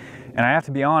produces. And I have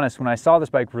to be honest, when I saw this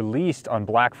bike released on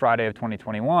Black Friday of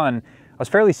 2021, I was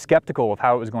fairly skeptical of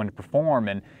how it was going to perform,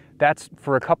 and that's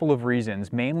for a couple of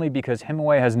reasons, mainly because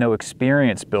Himiway has no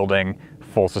experience building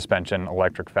full suspension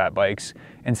electric fat bikes,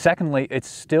 and secondly, it's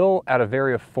still at a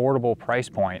very affordable price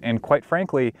point, and quite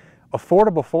frankly,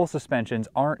 affordable full suspensions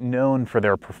aren't known for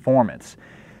their performance.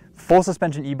 Full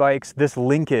suspension e-bikes, this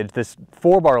linkage, this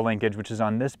 4-bar linkage, which is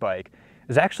on this bike,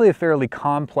 is actually a fairly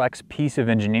complex piece of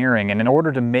engineering, and in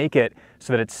order to make it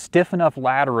so that it's stiff enough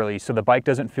laterally so the bike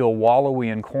doesn't feel wallowy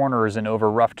in corners and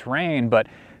over rough terrain, but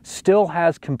still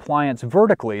has compliance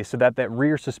vertically so that that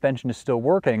rear suspension is still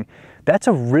working, that's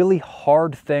a really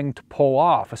hard thing to pull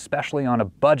off, especially on a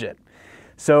budget.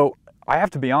 So I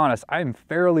have to be honest, I'm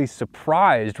fairly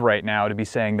surprised right now to be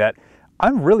saying that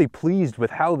I'm really pleased with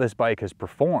how this bike has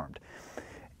performed.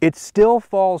 It still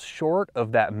falls short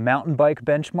of that mountain bike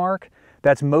benchmark.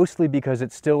 That's mostly because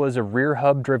it still is a rear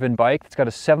hub driven bike. It's got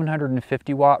a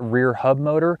 750 watt rear hub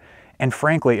motor. And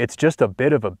frankly, it's just a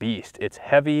bit of a beast. It's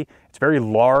heavy, it's very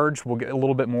large. We'll get a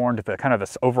little bit more into the kind of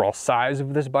the overall size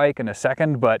of this bike in a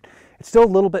second, but it's still a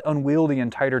little bit unwieldy in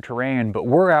tighter terrain. But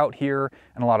we're out here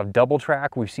in a lot of double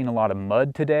track. We've seen a lot of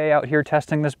mud today out here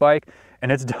testing this bike,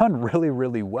 and it's done really,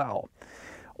 really well.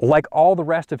 Like all the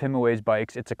rest of Himiway's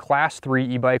bikes, it's a class 3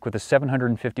 e-bike with a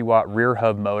 750 watt rear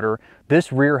hub motor.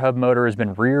 This rear hub motor has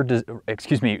been redesigned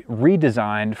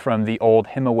from the old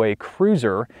Himiway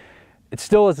Cruiser. It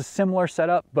still is a similar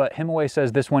setup, but Himiway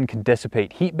says this one can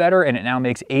dissipate heat better, and it now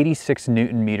makes 86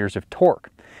 Newton meters of torque.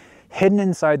 Hidden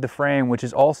inside the frame, which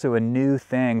is also a new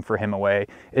thing for Himiway,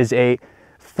 is a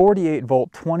 48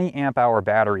 volt 20 amp hour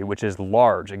battery, which is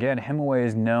large. Again, Himiway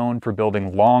is known for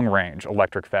building long range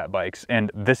electric fat bikes, and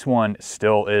this one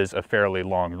still is a fairly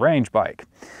long range bike.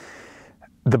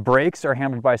 The brakes are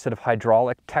handled by a set of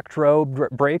hydraulic Tektro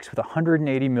brakes with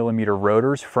 180 millimeter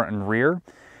rotors front and rear.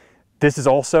 This is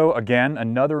also, again,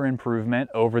 another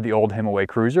improvement over the old Himiway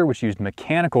Cruiser, which used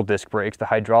mechanical disc brakes. The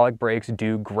hydraulic brakes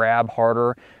do grab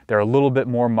harder. They're a little bit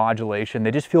more modulation. They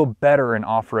just feel better in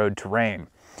off-road terrain.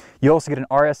 You also get an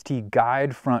RST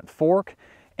guide front fork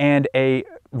and a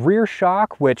rear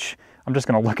shock, which I'm just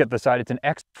going to look at the side. It's an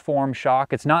X-form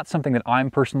shock. It's not something that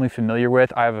I'm personally familiar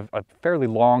with. I have a fairly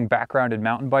long background in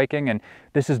mountain biking, and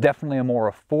this is definitely a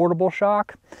more affordable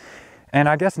shock. And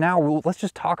I guess now let's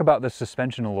just talk about the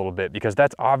suspension a little bit, because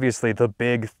that's obviously the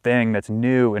big thing that's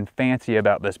new and fancy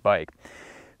about this bike.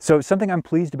 So something I'm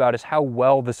pleased about is how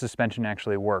well the suspension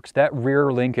actually works. That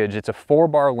rear linkage, it's a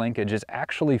 4-bar linkage, is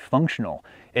actually functional.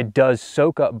 It does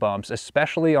soak up bumps,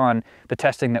 especially on the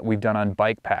testing that we've done on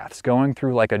bike paths. Going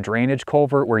through like a drainage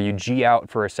culvert where you G out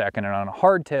for a second, and on a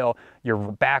hardtail, your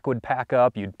back would pack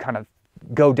up, you'd kind of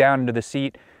go down into the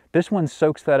seat. This one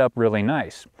soaks that up really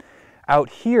nice. Out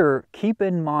here, keep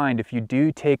in mind, if you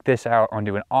do take this out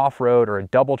onto an off-road or a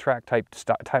double track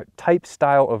type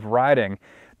style of riding,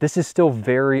 this is still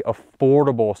very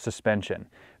affordable suspension.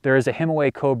 There is a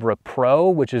Himiway Cobra Pro,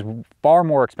 which is far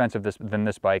more expensive than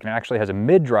this bike, and it actually has a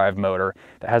mid-drive motor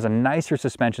that has a nicer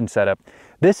suspension setup.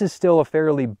 This is still a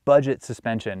fairly budget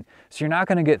suspension, so you're not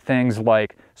going to get things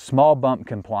like small bump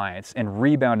compliance and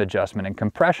rebound adjustment and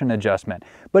compression adjustment,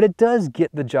 but it does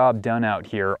get the job done out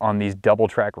here on these double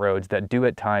track roads that do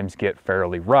at times get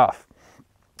fairly rough.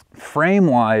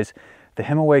 Frame-wise, the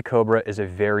Himiway Cobra is a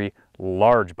very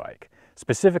large bike.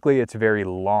 Specifically, it's very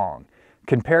long.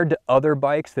 Compared to other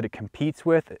bikes that it competes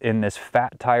with in this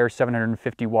fat tire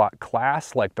 750 watt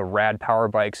class, like the Rad Power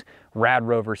Bike's Rad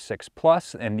Rover 6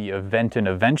 Plus and the Aventon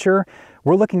Adventure,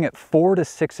 we're looking at 4 to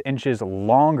 6 inches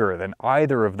longer than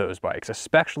either of those bikes,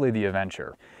 especially the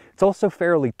Adventure. It's also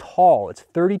fairly tall. It's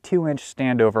 32-inch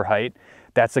standover height.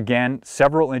 That's, again,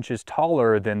 several inches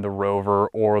taller than the Rover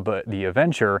or the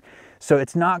Adventure. So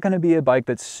it's not going to be a bike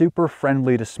that's super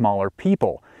friendly to smaller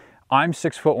people. I'm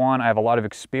 6'1", I have a lot of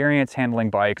experience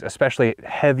handling bikes, especially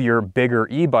heavier, bigger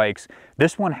e-bikes.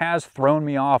 This one has thrown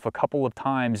me off a couple of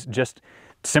times just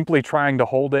simply trying to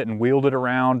hold it and wield it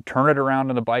around, turn it around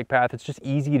on the bike path. It's just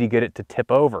easy to get it to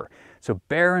tip over. So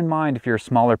bear in mind, if you're a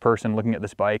smaller person looking at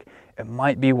this bike, it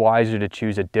might be wiser to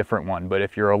choose a different one. But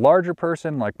if you're a larger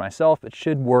person like myself, it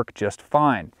should work just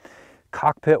fine.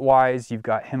 Cockpit wise, you've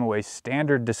got Himiway's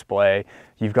standard display,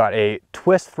 you've got a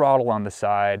twist throttle on the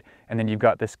side, and then you've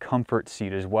got this comfort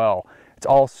seat as well. It's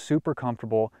all super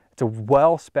comfortable. It's a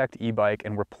well-spec'd e-bike,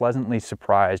 and we're pleasantly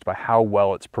surprised by how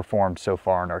well it's performed so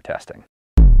far in our testing.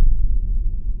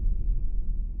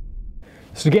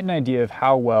 So to get an idea of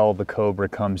how well the Cobra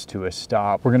comes to a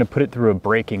stop, we're going to put it through a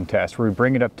braking test where we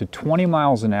bring it up to 20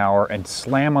 miles an hour and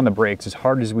slam on the brakes as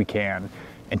hard as we can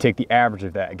and take the average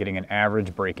of that, getting an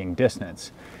average braking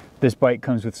distance. This bike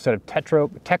comes with a set of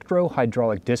Tektro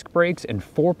hydraulic disc brakes and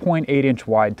 4.8-inch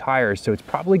wide tires, so it's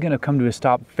probably going to come to a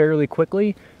stop fairly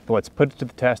quickly, but let's put it to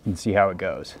the test and see how it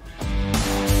goes.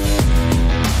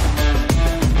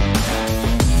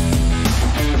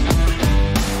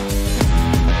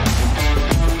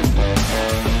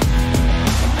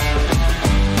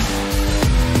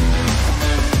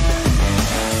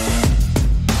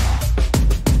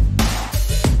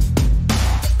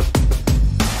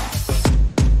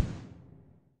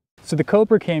 So the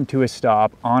Cobra came to a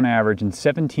stop on average in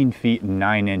 17 feet and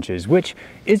 9 inches, which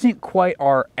isn't quite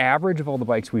our average of all the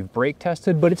bikes we've brake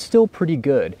tested, but it's still pretty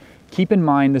good. Keep in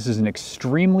mind this is an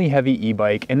extremely heavy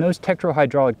e-bike, and those Tektro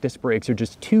hydraulic disc brakes are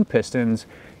just 2 pistons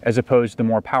as opposed to the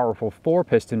more powerful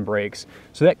 4-piston brakes,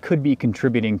 so that could be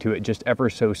contributing to it just ever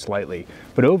so slightly.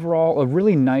 But overall, a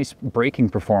really nice braking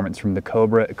performance from the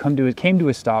Cobra. It came to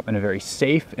a stop in a very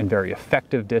safe and very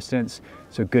effective distance,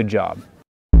 so good job.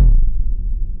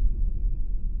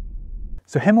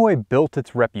 So Himiway built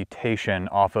its reputation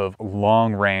off of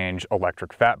long-range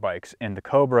electric fat bikes, and the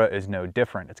Cobra is no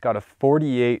different. It's got a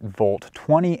 48-volt,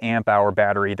 20-amp-hour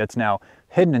battery that's now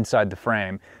hidden inside the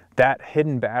frame. That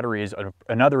hidden battery is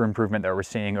another improvement that we're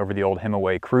seeing over the old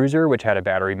Himiway Cruiser, which had a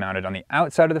battery mounted on the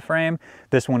outside of the frame.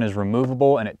 This one is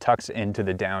removable and it tucks into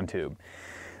the down tube.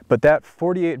 But that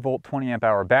 48-volt,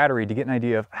 20-amp-hour battery, to get an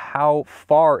idea of how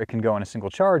far it can go in a single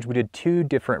charge, we did 2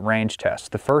 different range tests.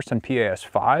 The first on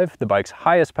PAS5, the bike's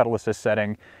highest pedal assist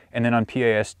setting, and then on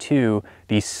PAS2,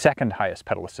 the second highest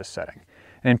pedal assist setting.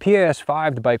 And in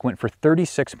PAS5, the bike went for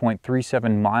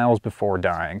 36.37 miles before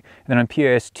dying. And then on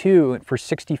PAS2, it went for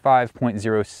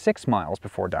 65.06 miles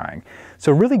before dying.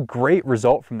 So really great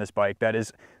result from this bike that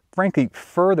is frankly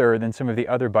further than some of the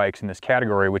other bikes in this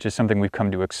category, which is something we've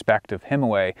come to expect of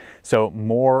Himiway. So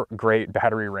more great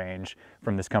battery range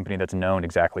from this company that's known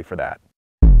exactly for that.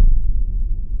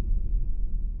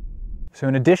 So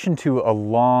in addition to a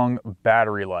long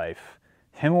battery life,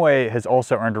 Himiway has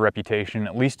also earned a reputation,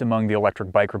 at least among the Electric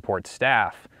Bike Report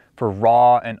staff, for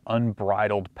raw and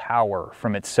unbridled power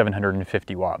from its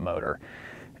 750-watt motor.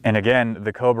 And again,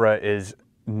 the Cobra is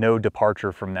no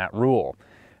departure from that rule.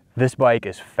 This bike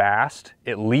is fast,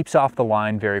 it leaps off the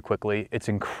line very quickly, it's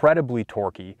incredibly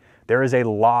torquey. There is a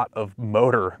lot of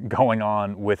motor going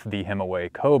on with the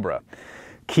Himiway Cobra.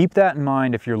 Keep that in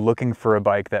mind if you're looking for a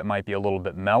bike that might be a little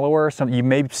bit mellower. You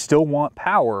may still want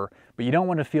power, but you don't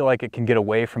want to feel like it can get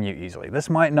away from you easily. This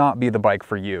might not be the bike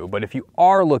for you, but if you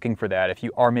are looking for that, if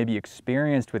you are maybe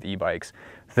experienced with e-bikes,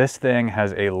 this thing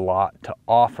has a lot to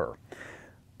offer.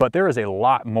 But there is a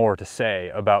lot more to say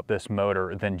about this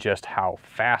motor than just how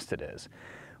fast it is.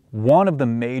 One of the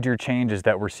major changes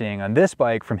that we're seeing on this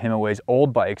bike from Himiway's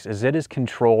old bikes is it is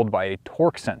controlled by a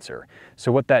torque sensor.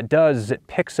 So what that does is it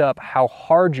picks up how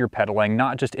hard you're pedaling,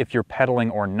 not just if you're pedaling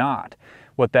or not.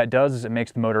 What that does is it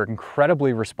makes the motor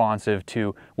incredibly responsive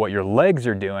to what your legs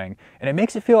are doing, and it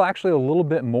makes it feel actually a little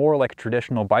bit more like a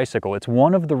traditional bicycle. It's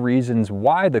one of the reasons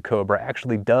why the Cobra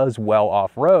actually does well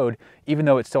off-road, even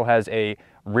though it still has a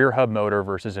rear hub motor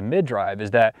versus a mid-drive,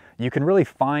 is that you can really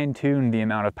fine-tune the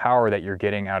amount of power that you're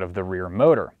getting out of the rear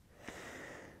motor.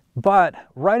 But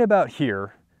right about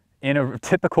here, in a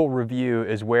typical review,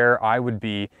 is where I would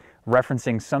be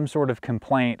referencing some sort of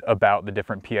complaint about the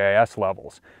different PAS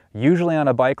levels. Usually on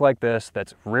a bike like this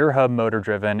that's rear hub motor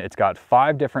driven, it's got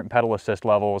 5 different pedal assist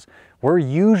levels, we're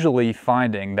usually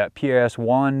finding that PAS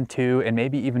 1, 2, and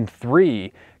maybe even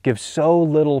 3 give so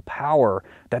little power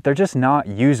that they're just not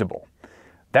usable.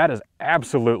 That is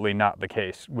absolutely not the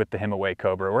case with the Himiway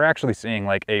Cobra. We're actually seeing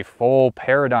like a full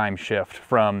paradigm shift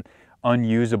from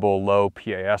unusable low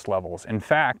PAS levels. In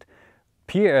fact,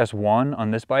 PAS 1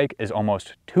 on this bike is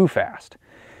almost too fast.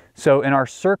 So in our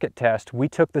circuit test, we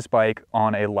took this bike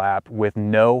on a lap with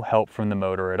no help from the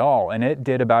motor at all, and it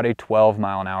did about a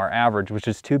 12-mile-an-hour average, which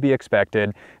is to be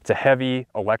expected. It's a heavy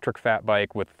electric fat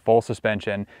bike with full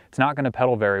suspension. It's not going to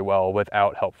pedal very well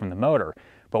without help from the motor.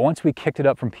 But once we kicked it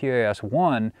up from PAS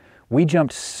 1, we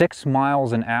jumped 6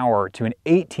 miles an hour to an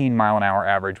 18-mile-an-hour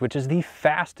average, which is the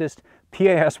fastest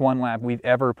PAS 1 lap we've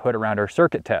ever put around our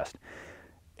circuit test.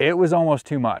 It was almost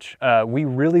too much. We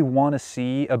really want to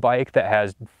see a bike that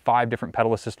has 5 different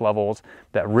pedal assist levels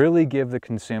that really give the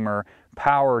consumer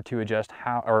power to adjust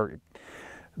or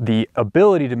the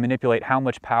ability to manipulate how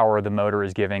much power the motor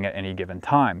is giving at any given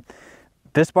time.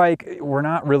 This bike, we're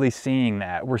not really seeing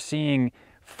that. We're seeing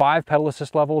 5 pedal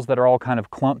assist levels that are all kind of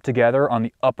clumped together on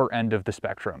the upper end of the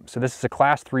spectrum. So this is a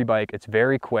class 3 bike. It's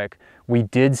very quick. We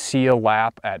did see a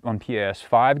lap on PAS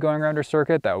 5 going around our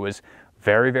circuit that was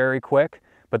very, very quick,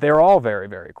 but they were all very,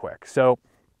 very quick. So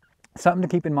something to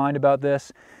keep in mind about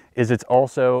this is it's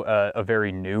also a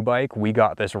very new bike. We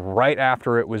got this right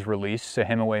after it was released, so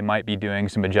Himiway might be doing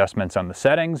some adjustments on the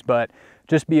settings, but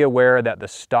just be aware that the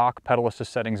stock pedal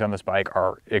assist settings on this bike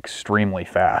are extremely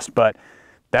fast. But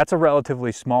that's a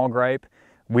relatively small gripe.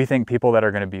 We think people that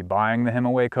are going to be buying the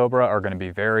Himiway Cobra are going to be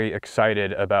very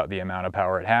excited about the amount of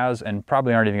power it has and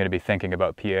probably aren't even going to be thinking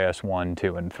about PAS 1,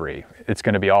 2, and 3. It's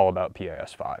going to be all about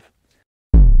PAS 5.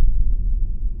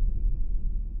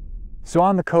 So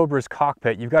on the Cobra's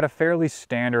cockpit, you've got a fairly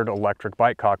standard electric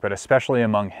bike cockpit, especially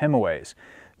among Himiways.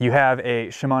 You have a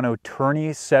Shimano Tourney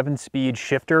 7-speed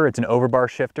shifter. It's an overbar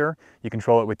shifter. You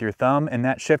control it with your thumb, and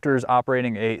that shifter is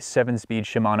operating a 7-speed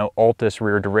Shimano Altus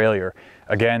rear derailleur.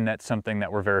 Again, that's something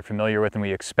that we're very familiar with and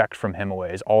we expect from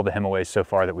Himiways. All the Himiways so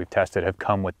far that we've tested have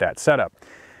come with that setup.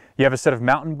 You have a set of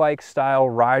mountain bike style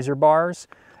riser bars,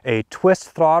 a twist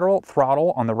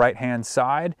throttle on the right-hand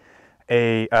side,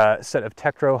 a set of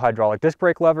Tektro hydraulic disc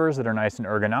brake levers that are nice and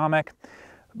ergonomic.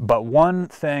 But one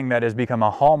thing that has become a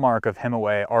hallmark of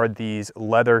Himiway are these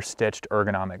leather-stitched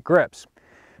ergonomic grips.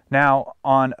 Now,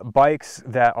 on bikes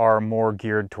that are more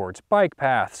geared towards bike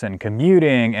paths and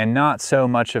commuting and not so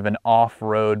much of an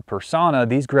off-road persona,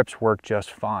 these grips work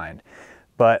just fine.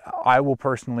 But I will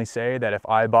personally say that if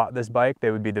I bought this bike,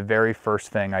 they would be the very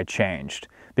first thing I changed,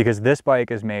 because this bike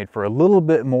is made for a little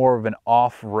bit more of an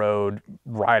off-road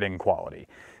riding quality.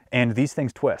 And these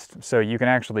things twist, so you can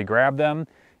actually grab them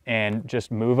and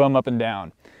just move them up and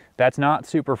down. That's not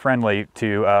super friendly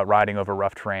to riding over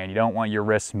rough terrain. You don't want your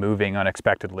wrists moving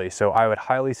unexpectedly. So I would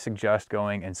highly suggest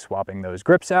going and swapping those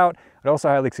grips out. I'd also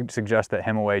highly suggest that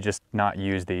Himiway just not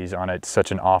use these on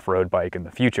such an off-road bike in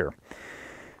the future.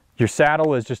 Your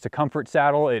saddle is just a comfort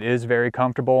saddle. It is very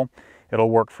comfortable. It'll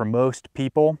work for most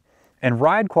people. And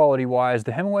ride quality wise,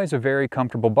 the Himiway is a very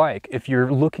comfortable bike. If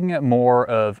you're looking at more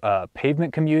of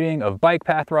pavement commuting, of bike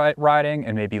path riding,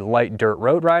 and maybe light dirt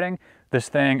road riding, this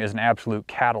thing is an absolute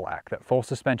Cadillac. That full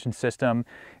suspension system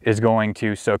is going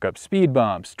to soak up speed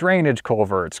bumps, drainage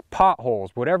culverts,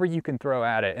 potholes, whatever you can throw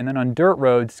at it. And then on dirt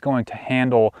roads, it's going to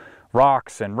handle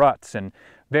rocks and ruts and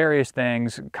various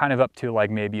things, kind of up to like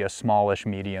maybe a smallish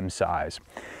medium size.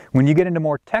 When you get into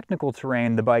more technical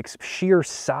terrain, the bike's sheer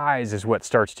size is what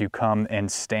starts to come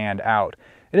and stand out.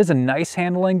 It is a nice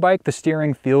handling bike. The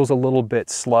steering feels a little bit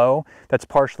slow. That's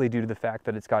partially due to the fact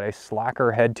that it's got a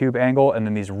slacker head tube angle and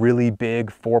then these really big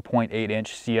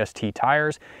 4.8-inch CST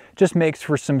tires. Just makes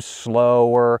for some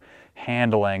slower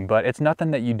handling, but it's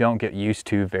nothing that you don't get used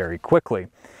to very quickly.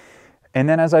 And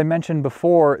then, as I mentioned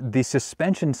before, the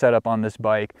suspension setup on this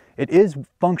bike, it is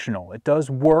functional. It does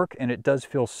work and it does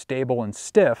feel stable and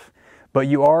stiff, but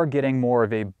you are getting more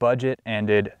of a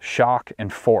budget-ended shock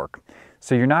and fork.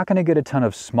 So you're not going to get a ton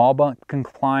of small bump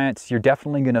compliance. You're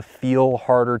definitely going to feel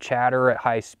harder chatter at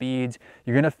high speeds.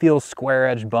 You're going to feel square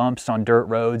edge bumps on dirt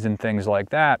roads and things like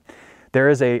that. There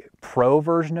is a pro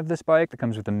version of this bike that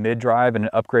comes with a mid-drive and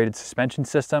an upgraded suspension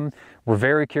system. We're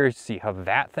very curious to see how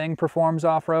that thing performs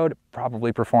off-road. It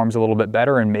probably performs a little bit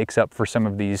better and makes up for some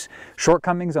of these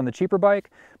shortcomings on the cheaper bike.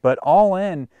 But all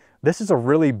in, this is a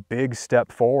really big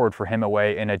step forward for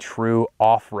Himiway in a true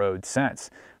off-road sense.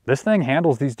 This thing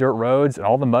handles these dirt roads and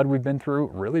all the mud we've been through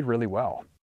really, really well.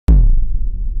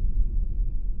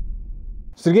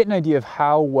 So to get an idea of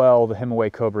how well the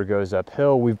Himiway Cobra goes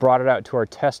uphill, we've brought it out to our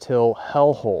test hill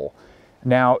hellhole.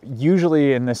 Now,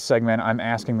 usually in this segment, I'm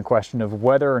asking the question of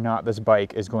whether or not this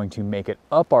bike is going to make it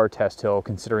up our test hill,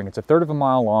 considering it's a third of a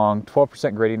mile long,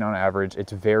 12% gradient on average.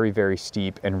 It's very, very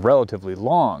steep and relatively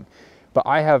long. But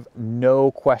I have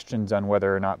no questions on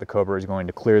whether or not the Cobra is going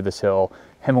to clear this hill.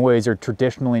 Himiways are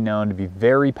traditionally known to be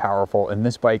very powerful, and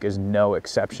this bike is no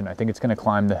exception. I think it's going to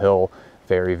climb the hill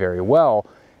very, very well.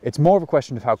 It's more of a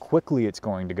question of how quickly it's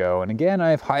going to go. And again,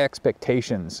 I have high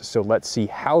expectations. So let's see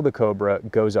how the Cobra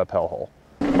goes up hellhole.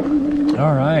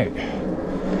 All right.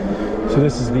 So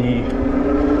this is the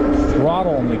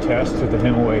throttle only test with the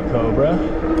Himiway Cobra.